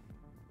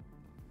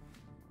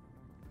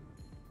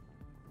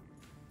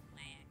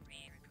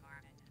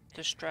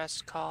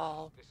 Distress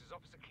call. This is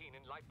Officer Keen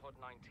in Light Pod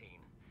 19.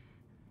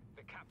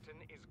 The captain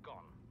is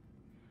gone.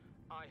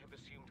 I have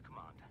assumed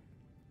command.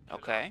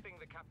 Okay. The last thing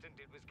the captain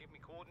did was give me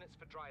coordinates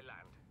for dry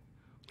land.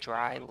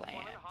 Dry We're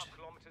land. 1.5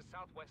 kilometers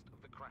southwest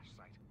of the crash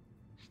site.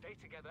 Stay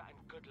together and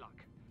good luck.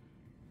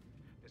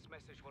 This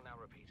message will now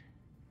repeat.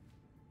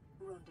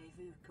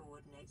 Rendezvous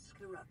coordinates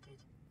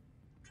corrupted.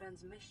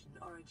 Transmission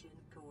origin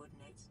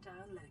coordinates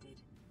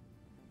downloaded.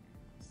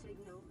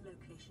 Signal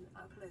location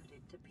uploaded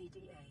to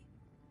PDA.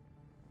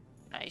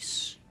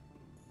 Nice.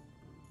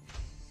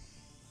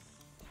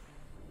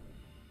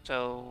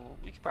 So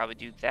we could probably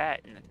do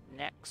that in the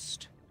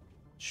next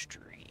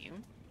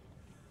stream.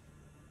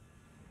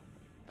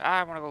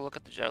 I want to go look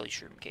at the Jelly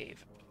Shroom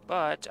Cave,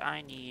 but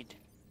I need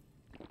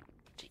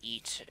to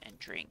eat and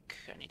drink.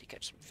 I need to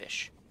catch some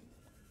fish.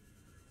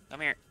 Come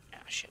here. Ah,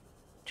 shit.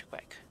 Too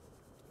quick.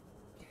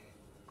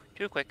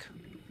 Too quick.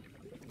 Here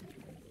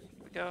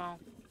we go.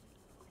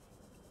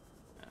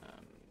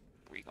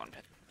 Where you going,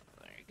 pet?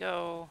 There you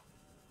go.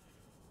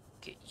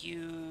 Get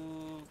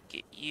you.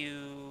 Get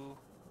you.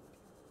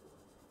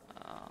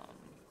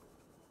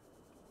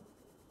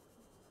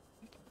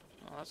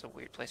 Well, that's a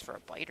weird place for a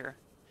biter.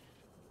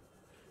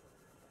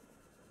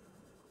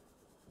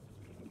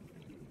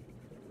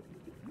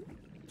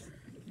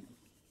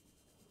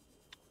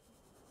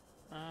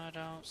 I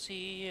don't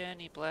see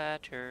any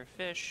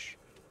bladderfish.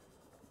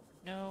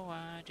 No,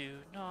 I do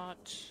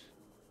not.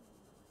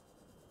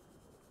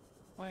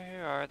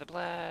 Where are the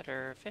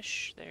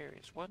bladderfish? There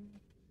is one.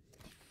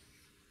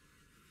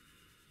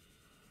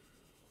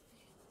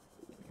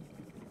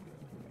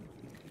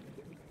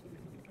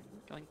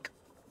 Yoink.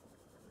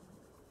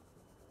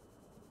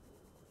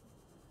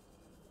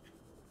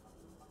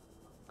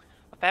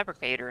 A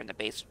fabricator in the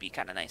base would be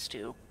kind of nice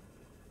too.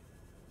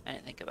 I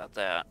didn't think about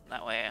that.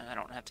 That way I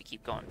don't have to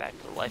keep going back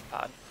to the life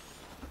pod.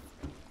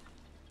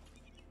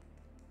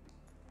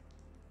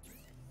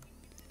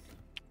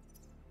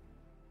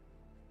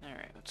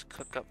 Alright, let's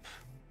cook up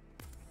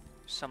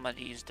some of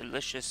these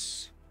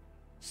delicious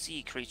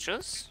sea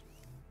creatures.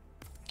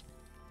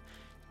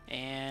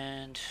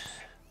 And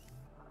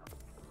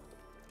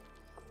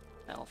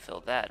I'll fill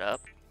that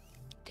up.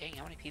 Dang,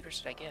 how many peepers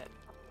did I get?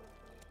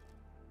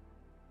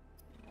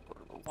 We'll go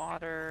to the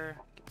water,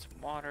 get some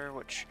water,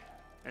 which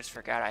I just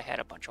forgot I had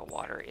a bunch of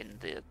water in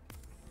the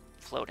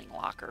floating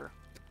locker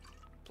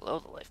below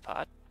the life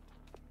pod.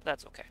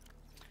 That's okay.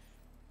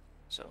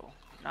 So,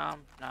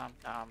 nom, nom,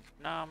 nom,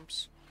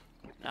 noms.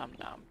 Nom,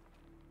 nom.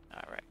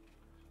 Alright.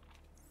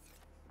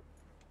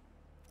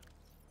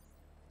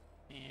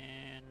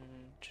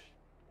 And...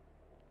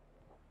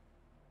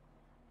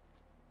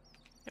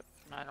 Yep,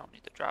 I don't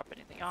need to drop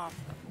anything off.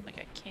 I don't think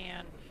I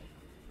can.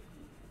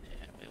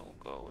 And we will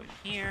go in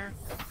here.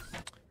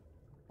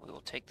 We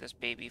will take this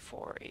baby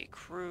for a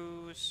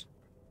cruise.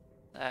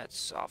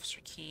 That's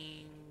Officer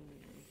Keen.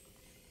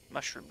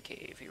 Mushroom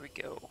Cave, here we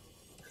go.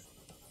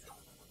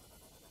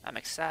 I'm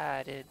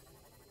excited.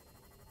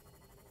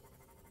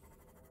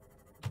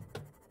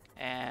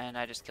 And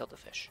I just killed a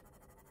fish.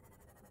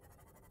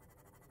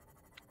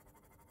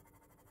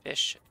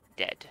 Fish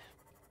dead.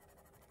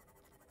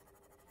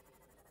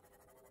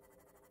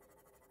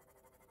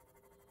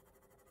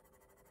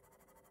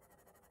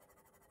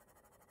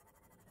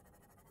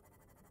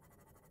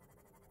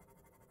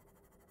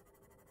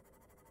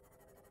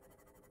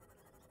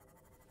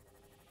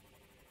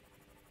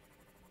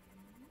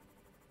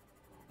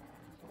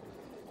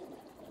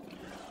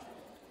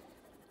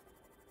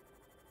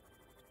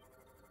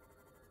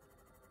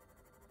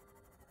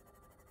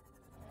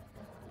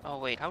 Oh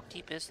wait, how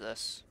deep is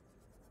this?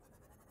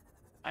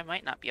 I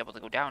might not be able to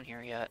go down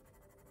here yet.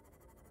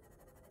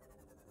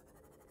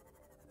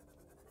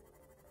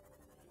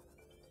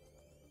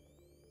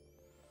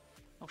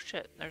 Oh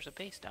shit, there's a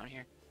base down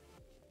here.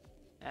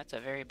 That's a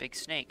very big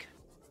snake.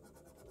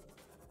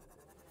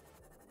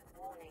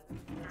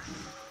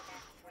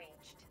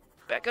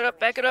 Back it up,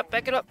 back it up,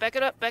 back it up, back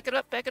it up, back it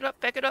up, back it up,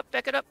 back it up,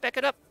 back it up, back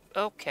it up.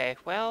 Okay,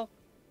 well,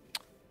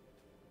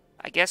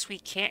 I guess we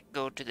can't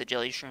go to the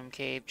Jelly Shroom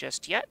Cave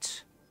just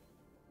yet.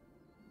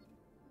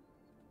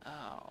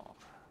 Oh.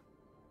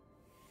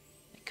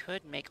 I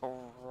could make a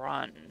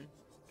run.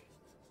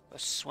 A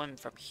swim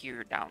from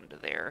here down to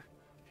there.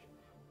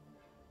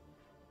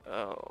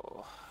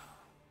 Oh.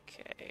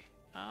 Okay.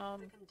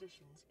 The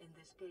conditions in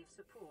this cave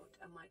support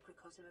a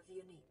microcosm of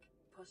unique,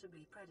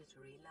 possibly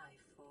predatory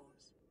life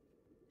forms.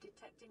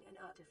 Detecting an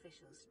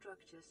artificial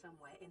structure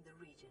somewhere in the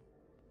region.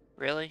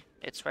 Really?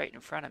 It's right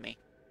in front of me.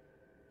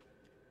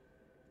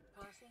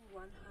 Passing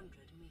 100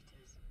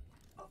 meters.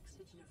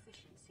 Oxygen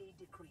efficiency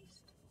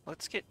decreased.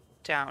 Let's get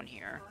down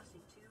here. Passing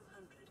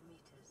 200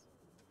 meters.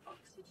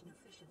 Oxygen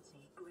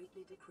efficiency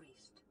greatly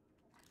decreased.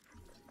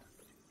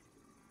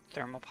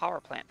 Thermal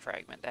power plant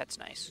fragment. That's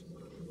nice.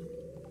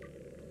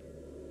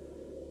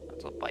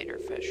 That's a biter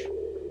fish.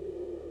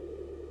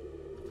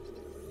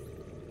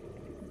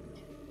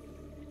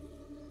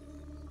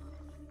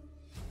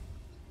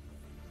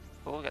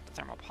 cool. We got the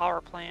thermal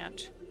power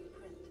plant.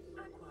 Blueprint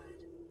acquired.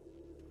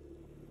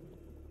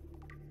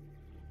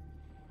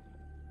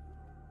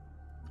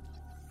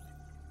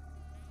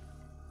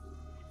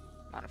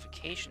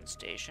 Modification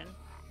station.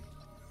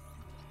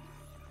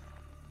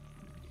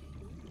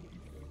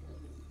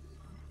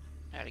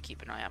 I gotta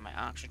keep an eye on my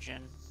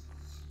oxygen.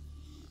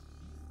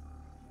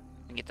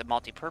 And get the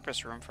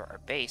multi-purpose room for our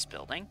base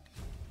building.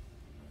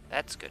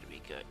 That's gonna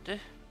be good.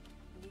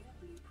 New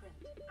blueprint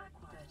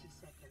acquired. 30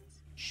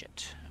 seconds.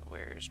 Shit.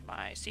 Where's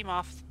my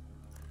Seamoth?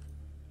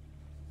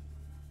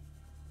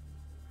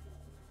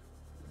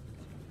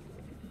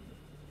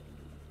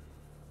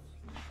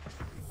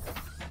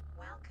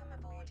 Welcome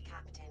aboard,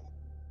 Captain.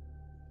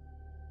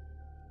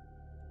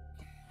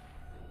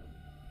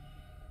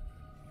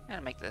 I'm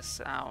gonna make this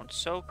sound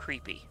so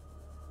creepy.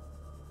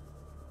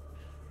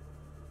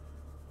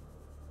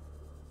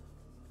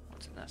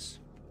 What's in this?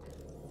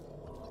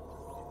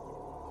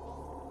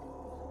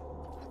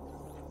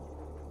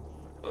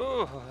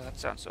 Oh, that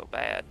sounds so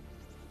bad.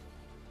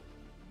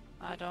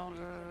 I don't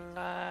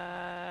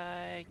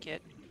like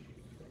it.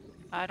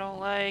 I don't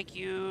like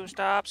you.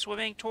 Stop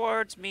swimming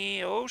towards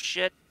me. Oh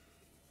shit.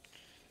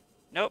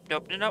 Nope,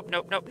 nope, nope,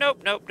 nope, nope,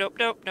 nope, nope, nope,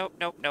 nope, nope,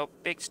 nope, nope.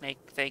 Big snake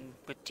thing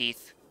with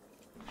teeth.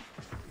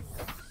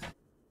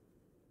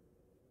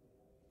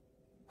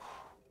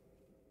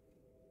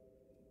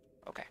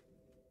 Okay.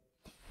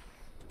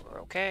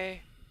 We're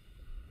okay.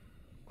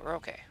 We're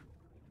okay.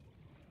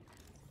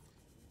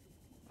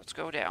 Let's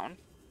go down.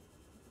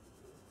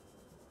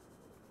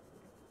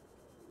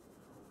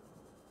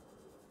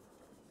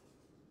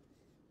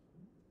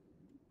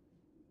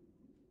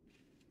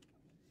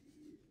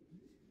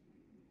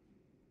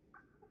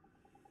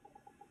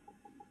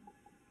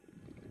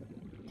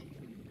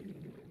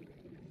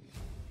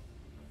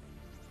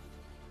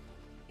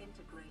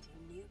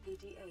 Integrating new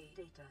PDA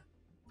data.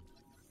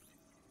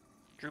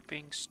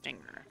 Drooping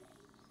Stinger.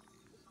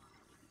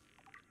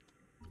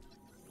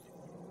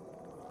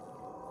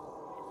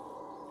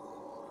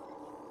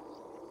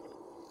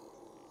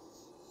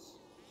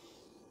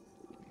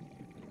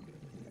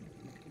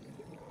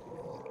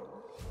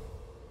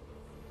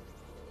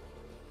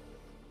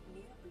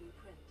 New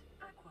blueprint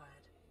acquired.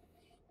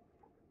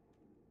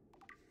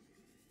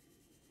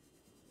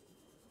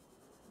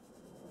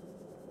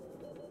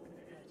 30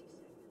 seconds.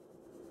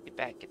 Get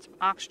back, get some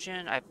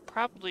oxygen. I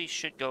probably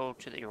should go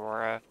to the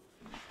Aurora.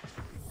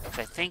 Because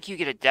I think you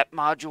get a depth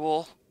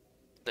module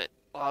that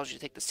allows you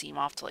to take the seam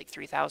off to like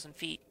 3,000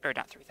 feet. Or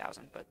not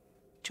 3,000, but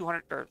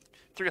 200 or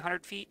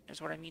 300 feet is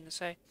what I mean to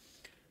say.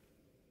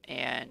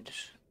 And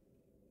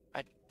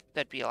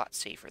that'd be a lot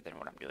safer than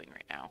what I'm doing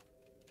right now.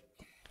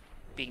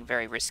 Being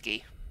very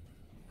risky.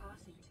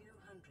 Passing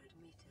 200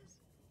 meters.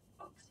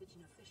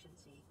 Oxygen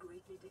efficiency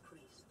greatly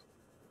decreased.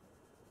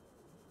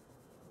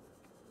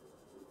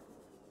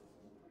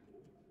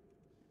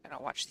 I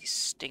gotta watch these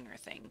stinger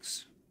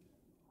things.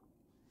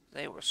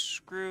 They will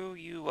screw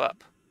you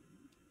up.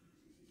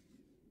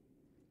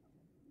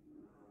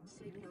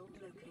 Signal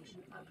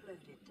location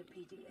uploaded to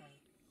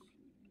PDA.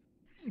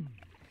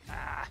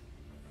 Ah.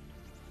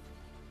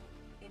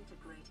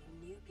 Integrating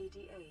new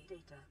PDA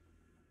data.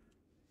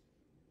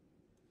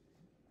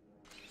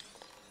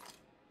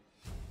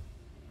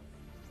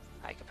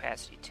 High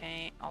capacity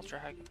tank, ultra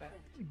high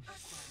capacity. Blueprint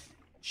acquired.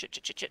 Shit,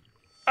 shit, shit, shit.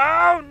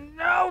 Oh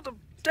no, the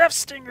Death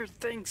Stinger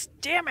things,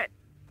 damn it!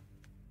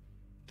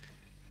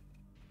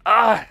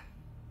 Ah!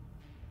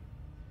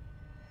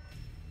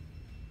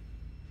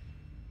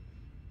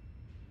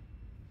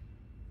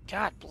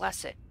 God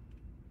bless it.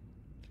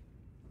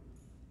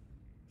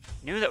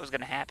 Knew that was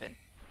gonna happen.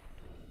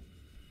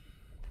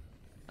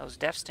 Those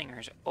Death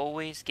Stingers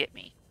always get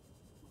me.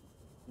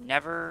 It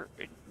never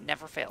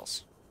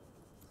fails.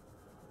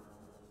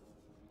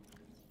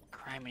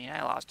 Criminy,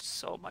 I lost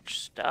so much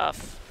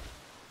stuff.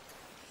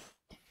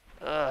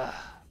 Ugh.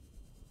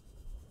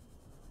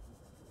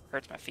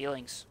 Hurts my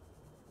feelings.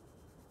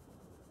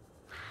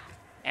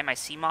 And my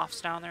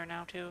Seamoth's down there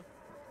now, too.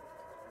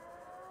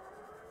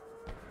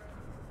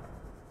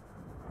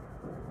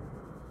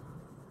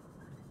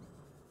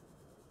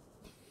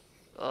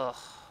 Ugh.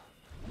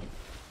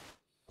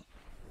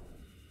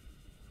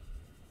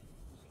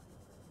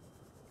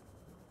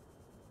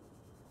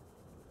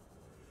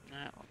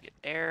 Alright, we'll get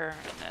air,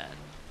 and then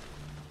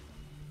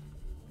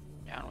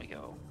down we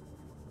go.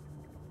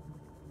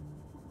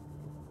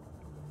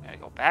 Gotta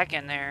go back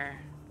in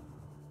there,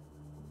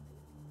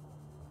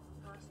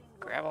 Passing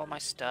grab all my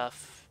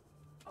stuff.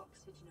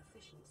 Oxygen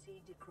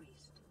efficiency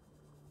decreased.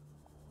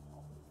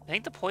 I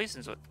think the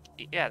poison's what...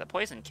 Yeah, the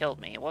poison killed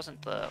me. It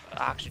wasn't the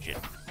oxygen.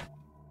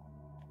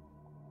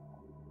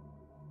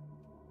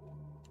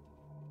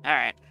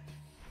 Alright.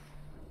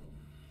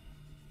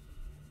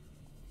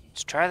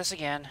 Let's try this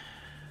again.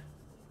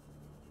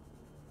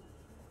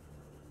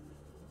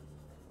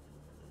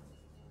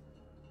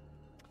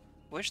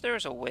 Wish there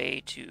was a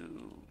way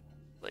to,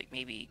 like,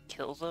 maybe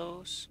kill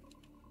those?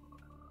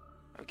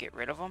 Or get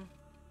rid of them?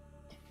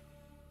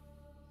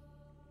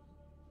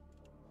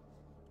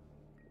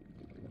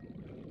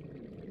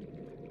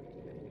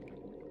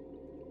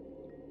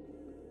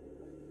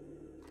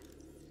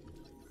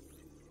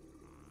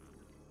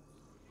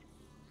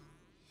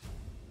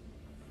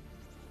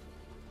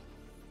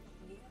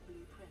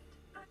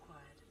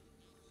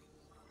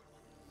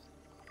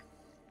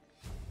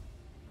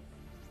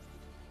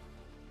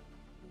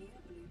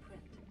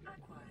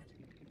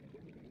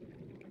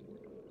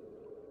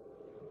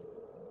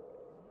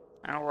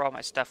 I don't know where all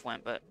my stuff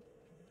went, but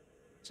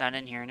it's not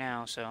in here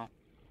now, so...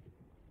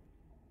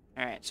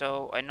 Alright,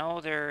 so I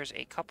know there's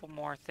a couple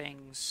more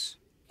things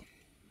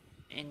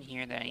in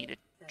here that I need to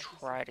 30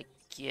 try to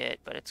seconds. get,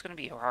 but it's going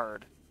to be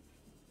hard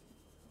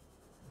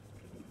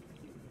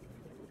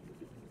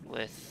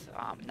with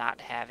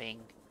not having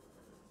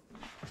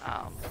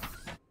um,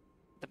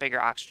 the bigger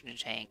oxygen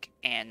tank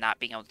and not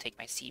being able to take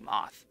my sea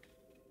moth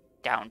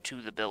down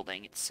to the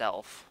building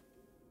itself.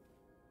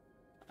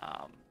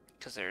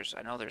 Because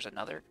I know there's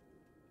another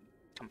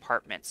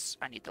compartments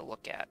I need to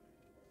look at.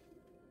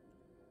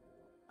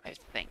 I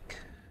think.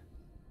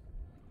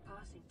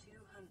 Passing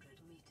 200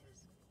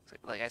 meters.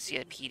 Like I see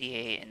a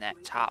PDA in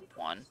that top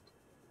one.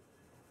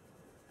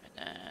 And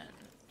then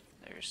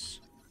there's...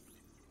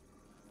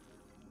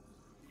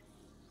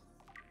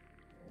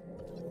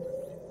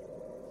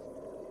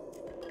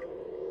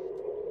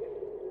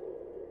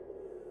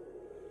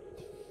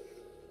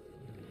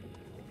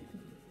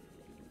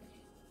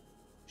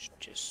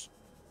 Just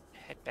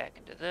head back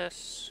into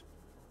this.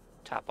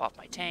 Top off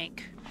my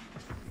tank.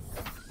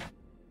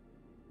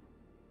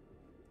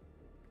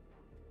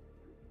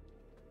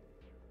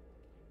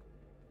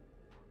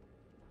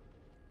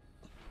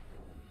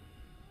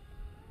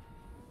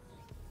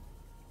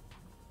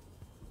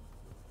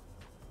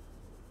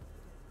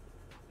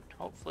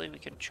 Hopefully we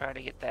can try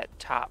to get that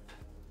top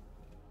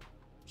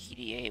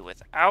PDA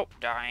without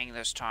dying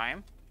this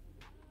time.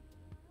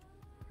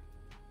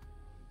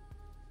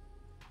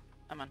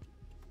 Come on.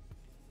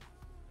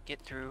 Get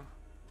through.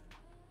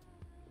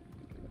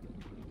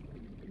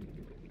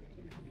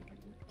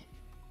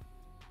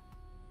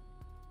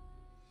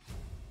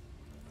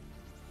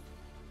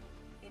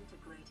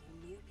 Integrating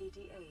new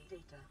PDA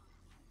data.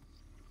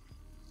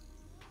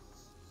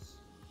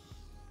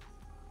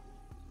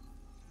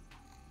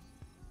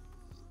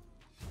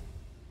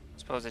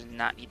 Suppose I did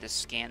not need to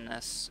scan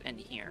this in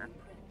here.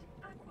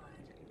 Print acquired.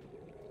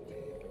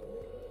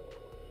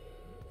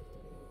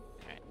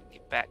 Alright,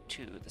 get back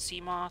to the sea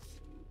moth.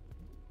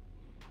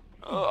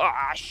 Oh,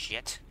 ah,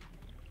 shit.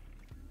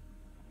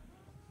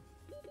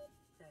 30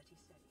 seconds.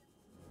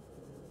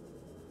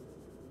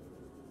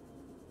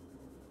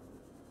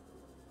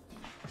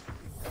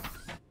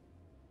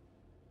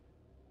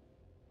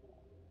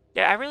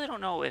 Yeah, I really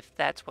don't know if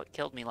that's what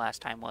killed me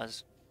last time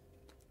was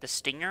the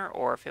stinger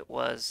or if it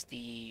was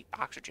the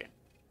oxygen.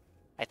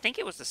 I think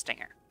it was the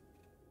stinger.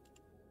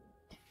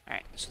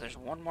 Alright, so there's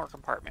one more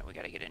compartment we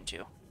gotta get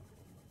into.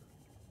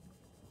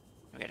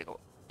 We gotta go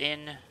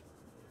in,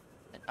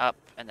 then up,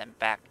 and then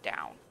back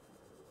down.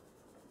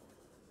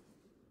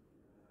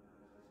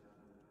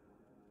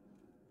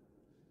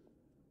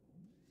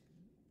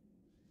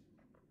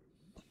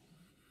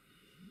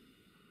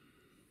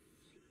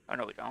 Oh,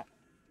 no, we don't.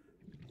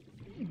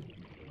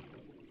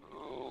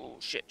 Oh,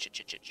 shit, shit,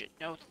 shit, shit, shit.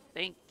 No,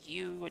 thank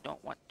you. I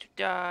don't want to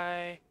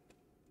die.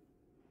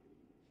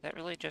 Is that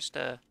really just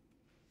a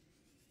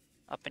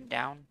up and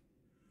down?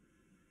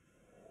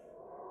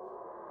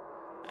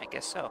 I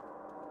guess so.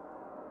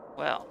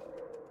 Well,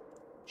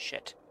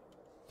 shit.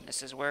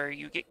 This is where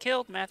you get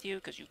killed, Matthew,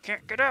 because you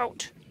can't get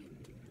out.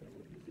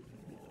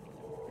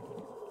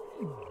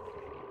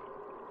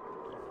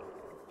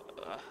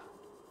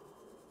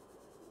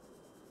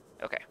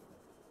 Okay.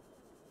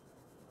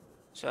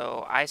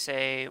 So I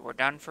say we're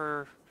done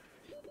for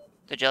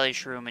the jelly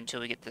shroom until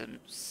we get the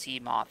sea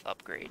moth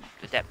upgrade,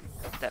 the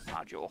depth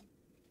module.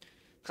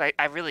 Because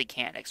I really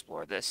can't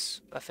explore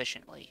this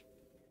efficiently.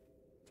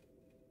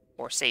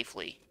 Or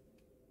safely.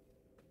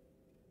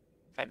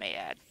 If I may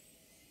add.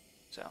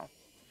 So,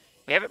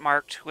 we have it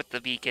marked with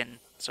the beacon,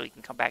 so we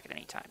can come back at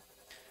any time.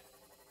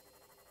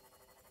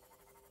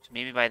 So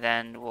maybe by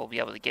then we'll be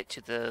able to get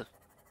to the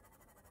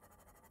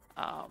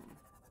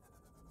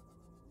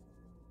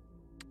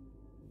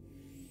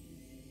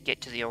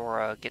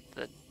Aurora, get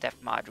the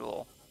depth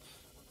module,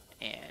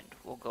 and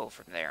we'll go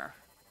from there.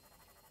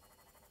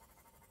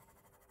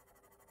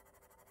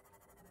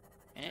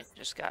 And it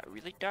just got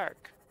really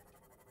dark.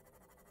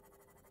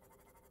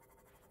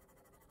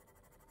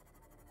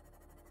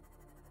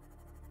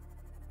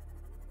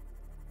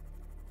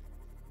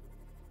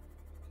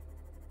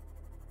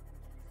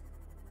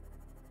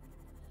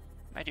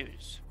 My dude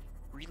is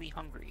really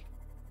hungry.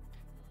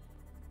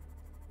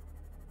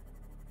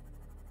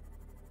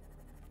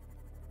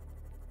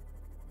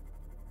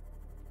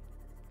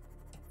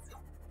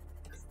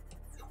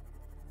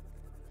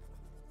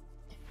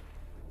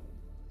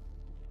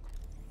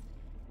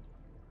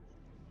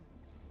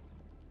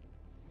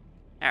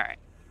 Alright.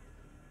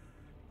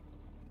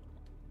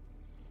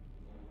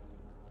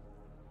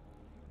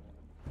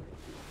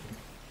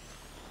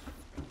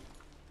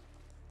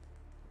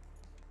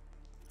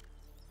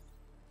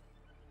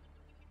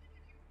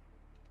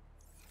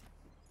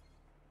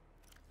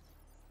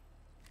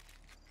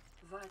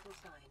 Vital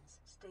signs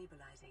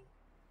stabilizing.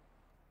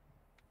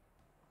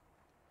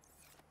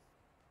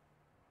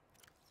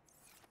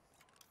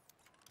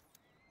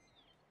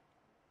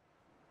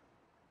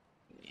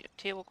 We need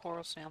a table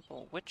coral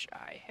sample, which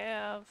I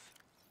have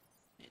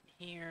in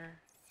here.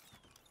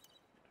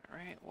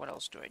 Alright, what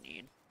else do I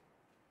need?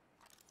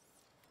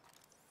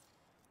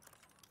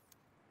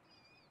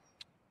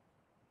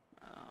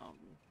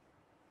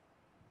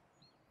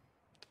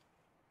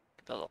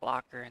 build a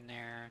locker in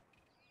there.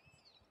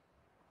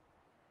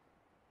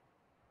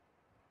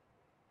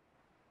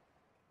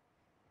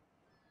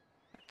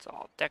 It's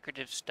all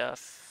decorative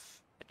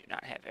stuff. I do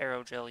not have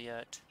aerogel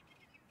yet.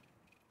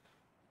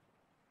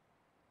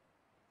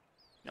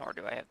 Nor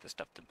do I have the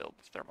stuff to build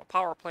the thermal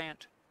power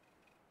plant.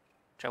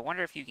 Which I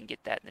wonder if you can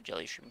get that in the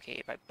Jelly Shroom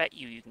Cave. I bet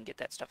you can get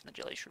that stuff in the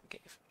Jelly Shroom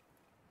Cave.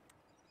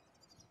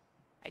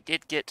 I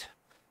did get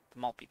the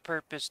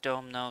multi-purpose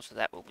dome though, so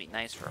that will be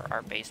nice for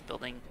our base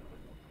building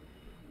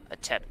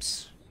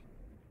attempts.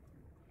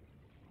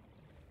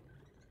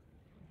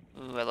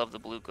 Ooh, I love the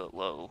blue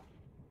glow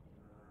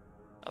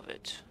of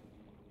it.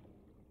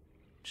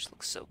 Just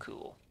looks so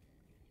cool.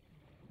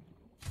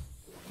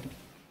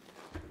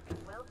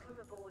 Welcome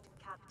aboard,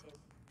 Captain.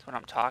 That's what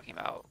I'm talking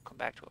about. Come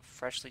back to a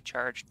freshly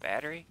charged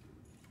battery.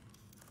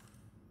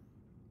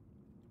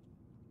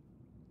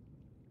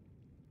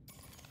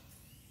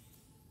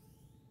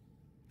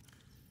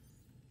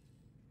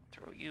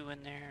 Throw you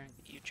in there,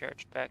 get you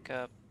charged back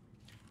up.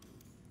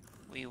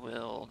 We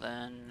will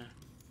then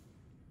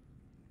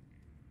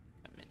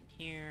come in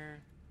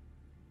here.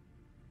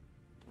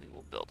 We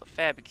will build a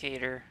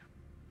fabricator.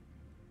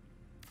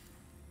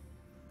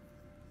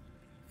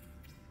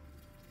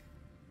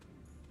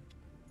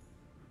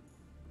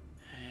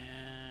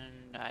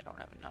 And I don't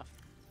have enough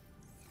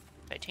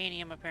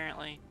titanium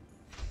apparently.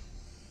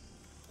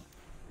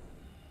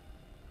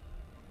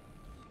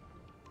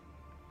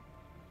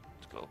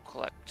 Let's go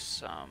collect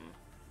some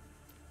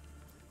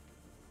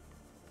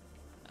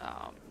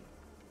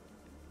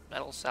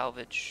metal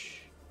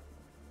salvage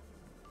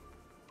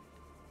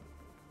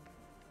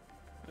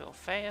real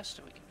fast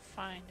if we can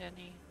find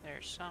any.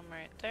 There's some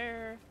right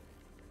there.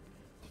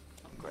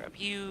 I'll grab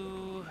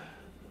you.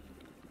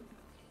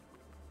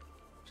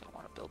 So I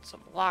want to build some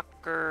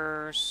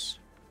lockers.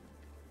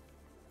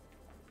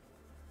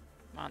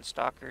 Come on,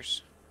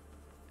 stalkers.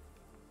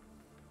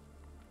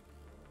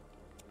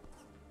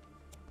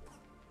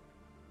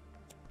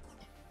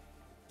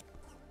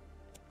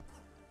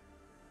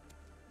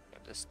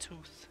 Grab this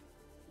tooth.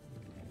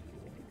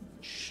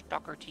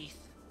 Stalker teeth.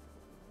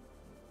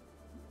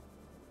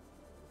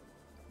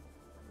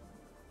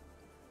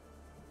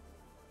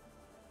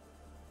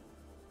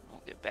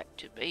 We'll get back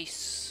to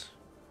base.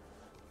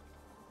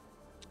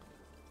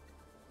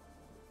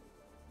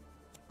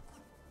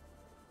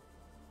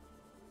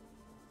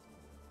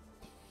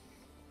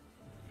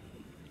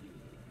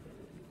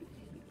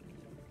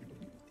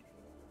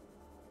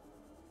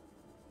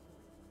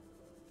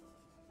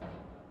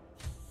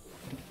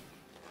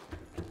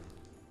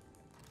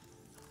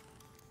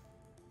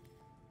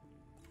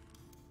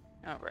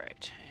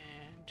 Alright,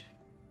 and...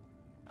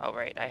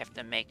 Alright, I have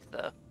to make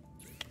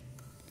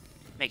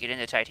it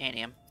into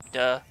titanium.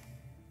 Duh.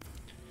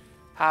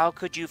 How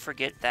could you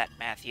forget that,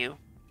 Matthew?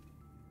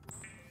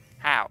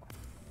 How?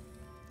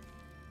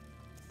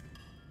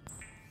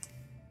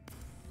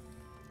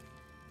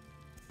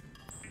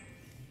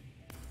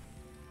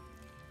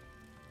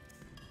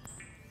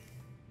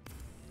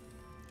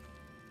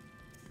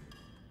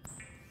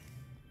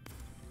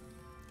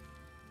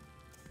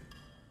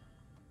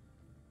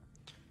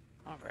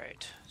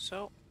 Alright,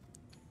 so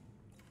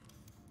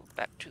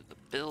back to the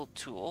build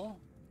tool.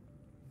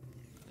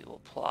 We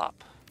will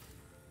plop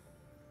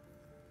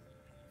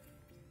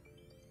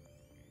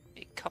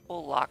a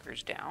couple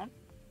lockers down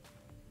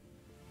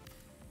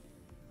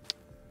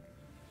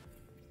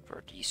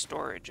for the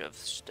storage of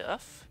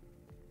stuff.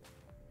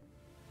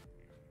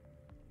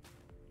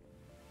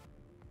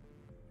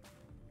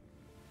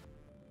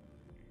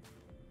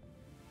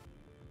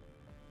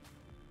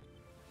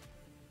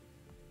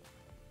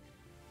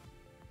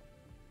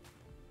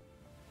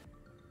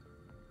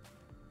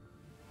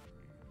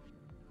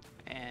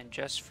 And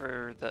just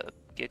for the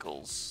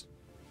giggles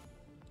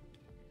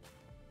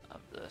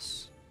of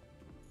this.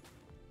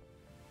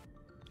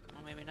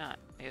 Well, maybe not.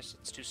 I guess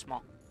it's too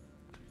small.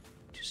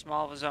 Too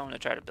small of a zone to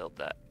try to build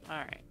that.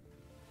 Alright.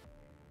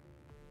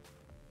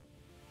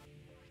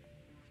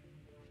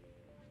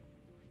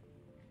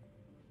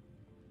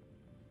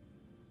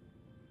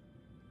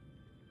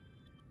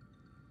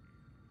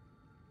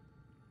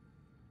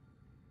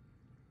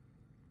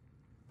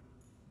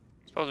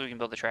 Suppose we can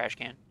build a trash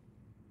can.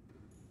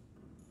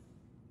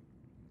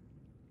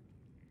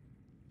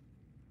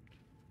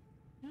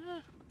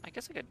 I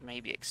guess I could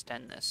maybe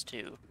extend this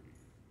too.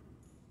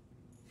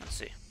 Let's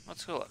see.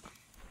 Let's go look.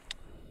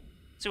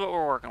 See what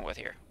we're working with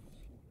here.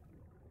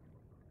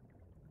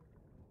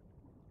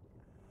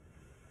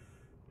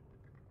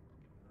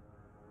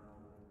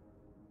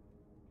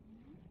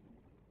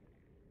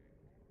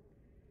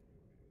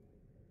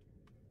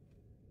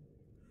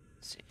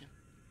 Let's see.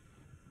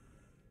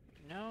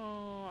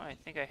 No, I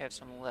think I have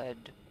some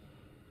lead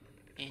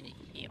in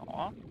here.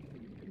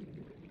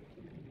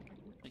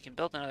 We can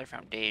build another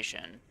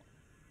foundation.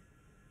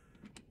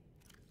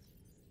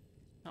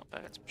 Nope,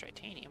 I got some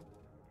titanium.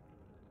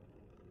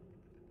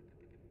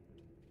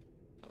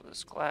 Throw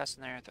this glass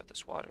in there, throw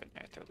this water in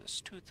there, throw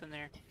this tooth in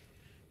there,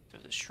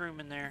 throw this shroom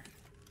in there.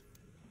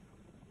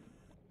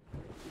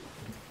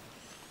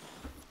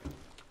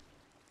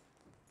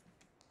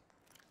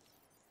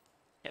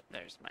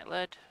 there's my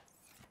lead.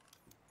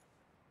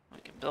 We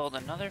can build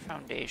another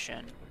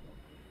foundation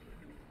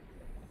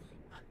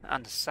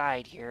on the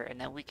side here,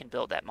 and then we can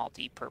build that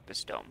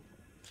multi-purpose dome.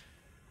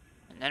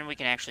 And then we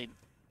can actually,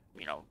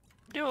 you know,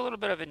 do a little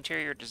bit of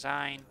interior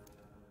design.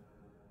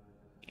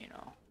 You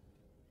know,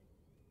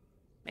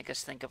 make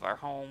us think of our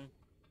home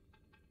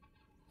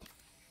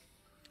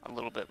a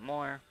little bit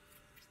more.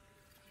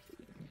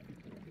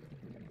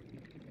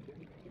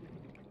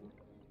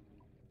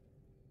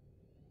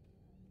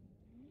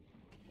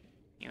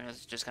 You know,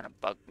 it's just gonna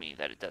bug me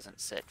that it doesn't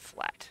sit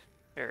flat,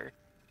 or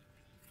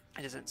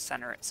it doesn't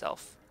center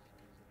itself.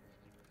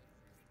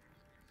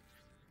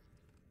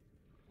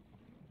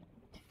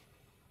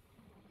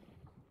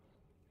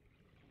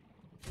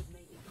 It may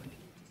be prudent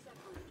to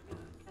separate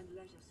work and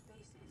leisure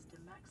spaces to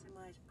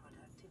maximize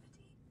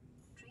productivity.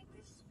 Treat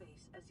this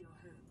space as your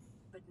home,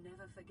 but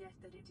never forget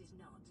that it is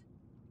not.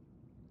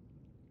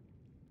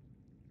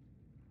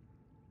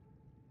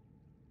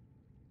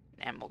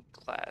 Enamel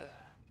glass.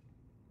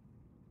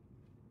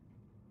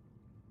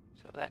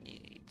 So that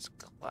needs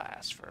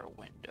glass for a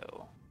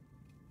window.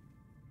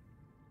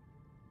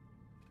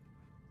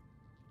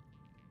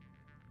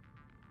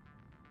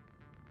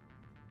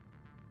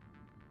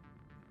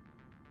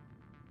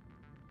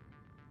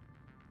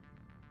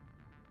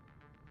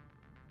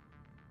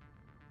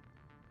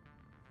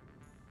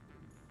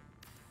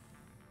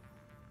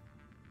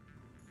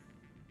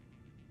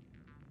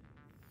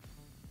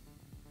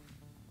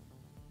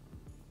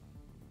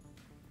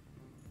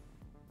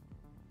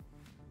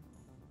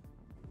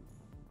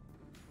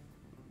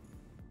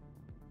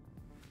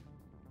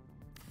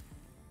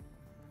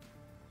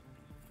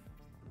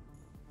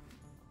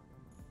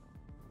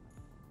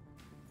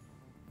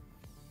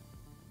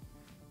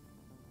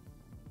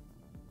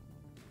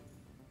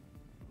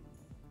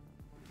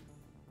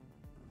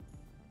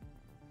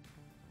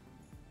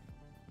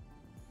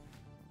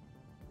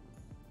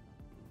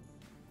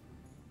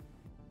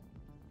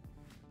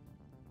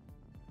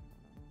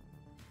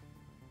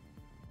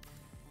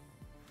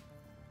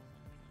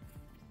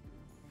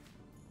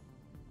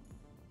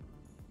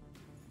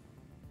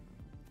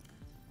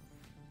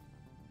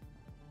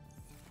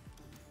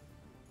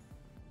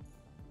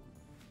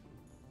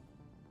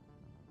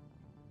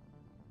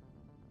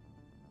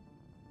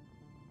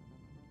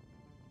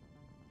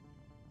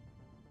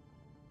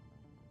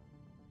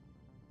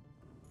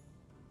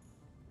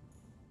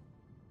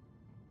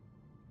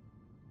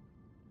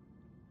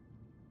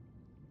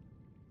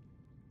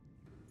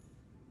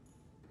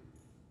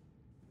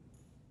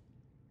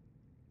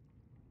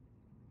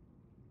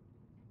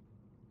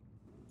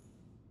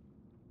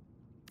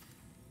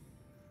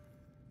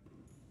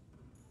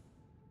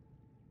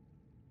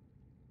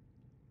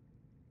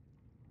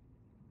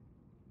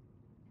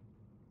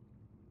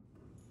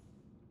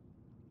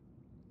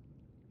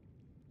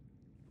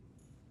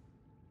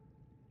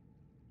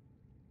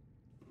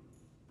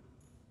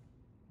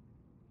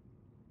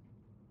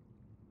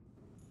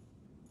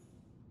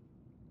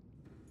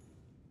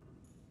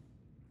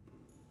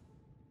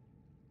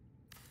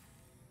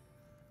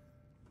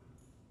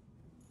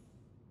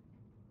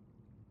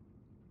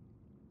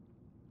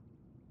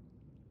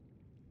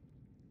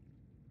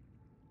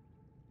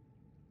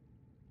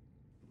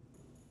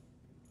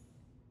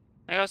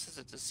 I guess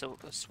it's a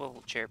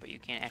swivel chair, but you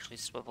can't actually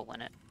swivel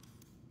in it.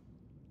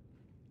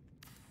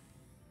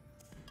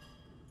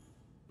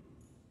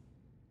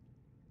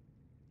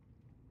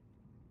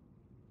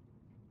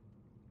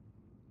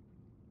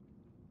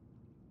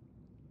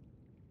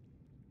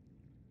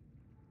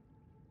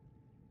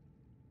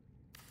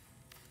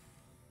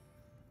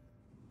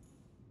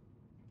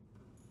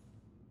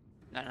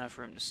 Not enough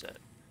room to sit.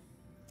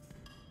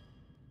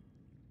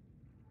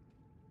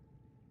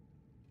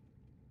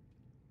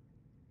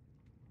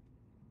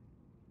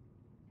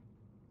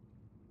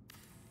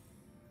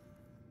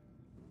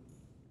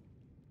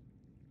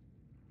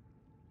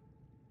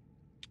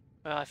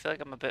 Well, I feel like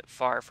I'm a bit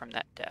far from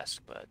that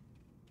desk, but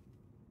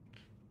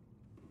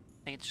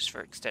I think it's just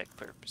for aesthetic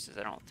purposes.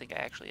 I don't think I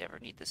actually ever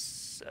need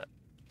this.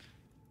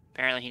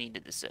 Apparently he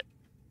needed to sit.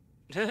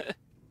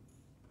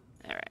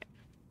 Alright.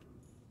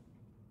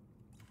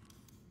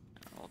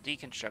 We'll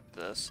deconstruct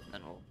this, and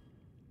then we'll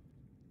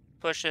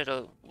push it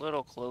a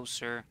little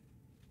closer.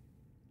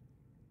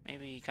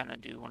 Maybe kind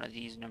of do one of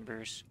these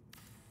numbers.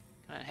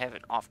 Kind of have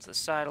it off to the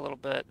side a little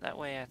bit. That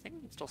way I think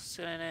we can still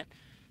sit in it,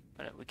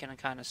 but we can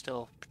kind of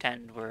still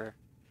pretend we're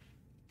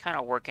kind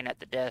of working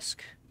at the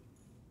desk.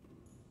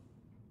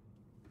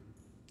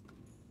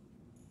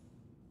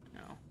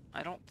 No,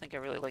 I don't think I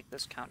really like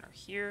this counter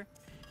here.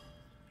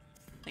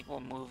 I think we'll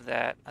move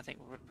that. I think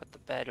we're going to put the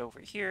bed over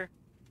here.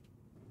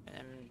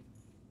 And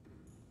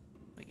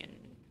we can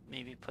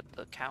maybe put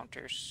the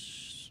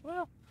counters,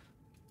 well,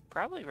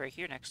 probably right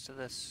here next to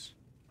this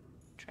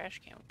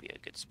trash can would be a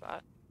good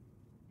spot.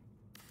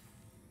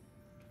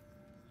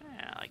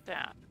 Yeah, like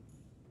that.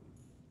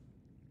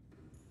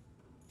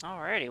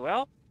 Alrighty,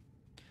 well,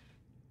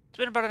 it's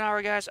been about an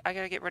hour, guys. I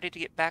gotta get ready to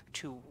get back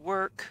to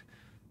work.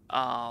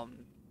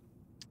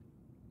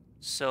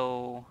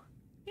 So,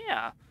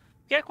 yeah.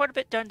 got quite a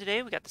bit done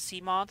today. We got the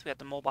Seamoth, we got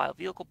the mobile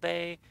vehicle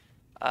bay,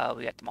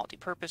 we got the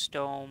multi-purpose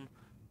dome.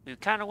 We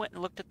kind of went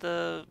and looked at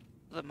the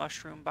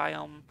mushroom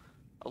biome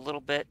a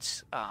little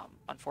bit.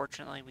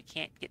 Unfortunately, we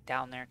can't get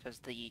down there because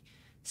the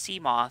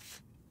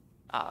Seamoth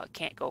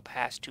can't go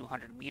past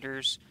 200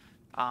 meters.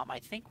 I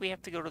think we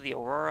have to go to the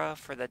Aurora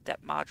for the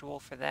depth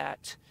module for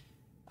that.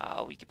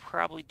 We could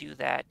probably do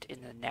that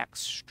in the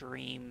next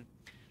stream.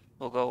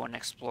 We'll go and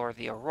explore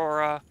the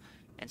Aurora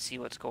and see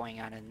what's going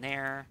on in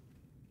there.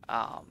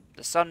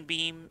 The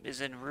Sunbeam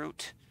is en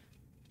route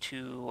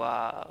to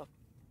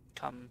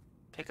come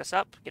pick us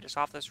up, get us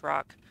off this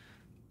rock.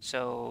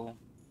 So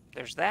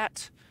there's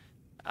that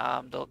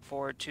to look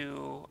forward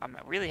to. I'm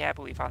really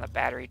happy we found the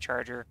battery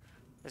charger.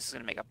 This is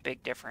going to make a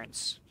big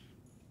difference.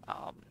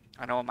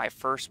 I know in my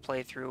first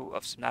playthrough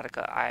of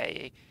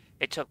SubNautica,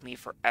 it took me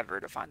forever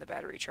to find the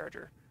battery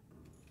charger.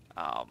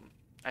 I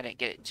didn't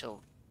get it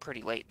until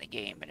pretty late in the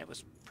game, and it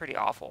was pretty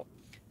awful.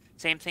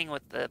 Same thing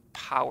with the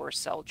power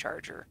cell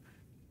charger.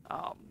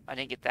 I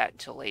didn't get that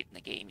until late in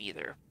the game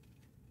either.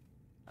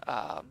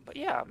 But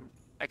yeah, I'm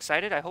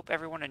excited. I hope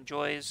everyone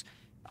enjoys.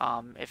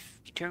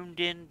 If you tuned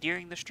in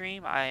during the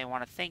stream, I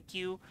want to thank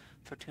you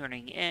for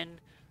tuning in.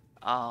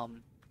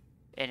 And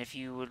if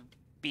you would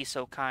be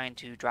so kind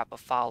to drop a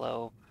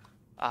follow,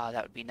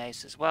 that would be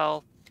nice as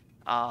well.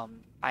 I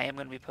am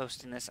going to be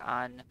posting this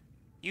on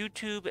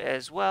YouTube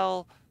as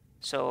well.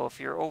 So if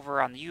you're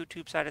over on the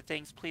YouTube side of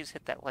things, please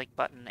hit that like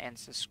button and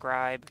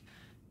subscribe.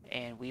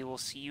 And we will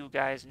see you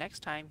guys next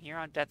time here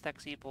on Death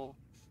X Evil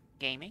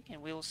Gaming.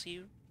 And we will see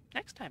you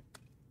next time.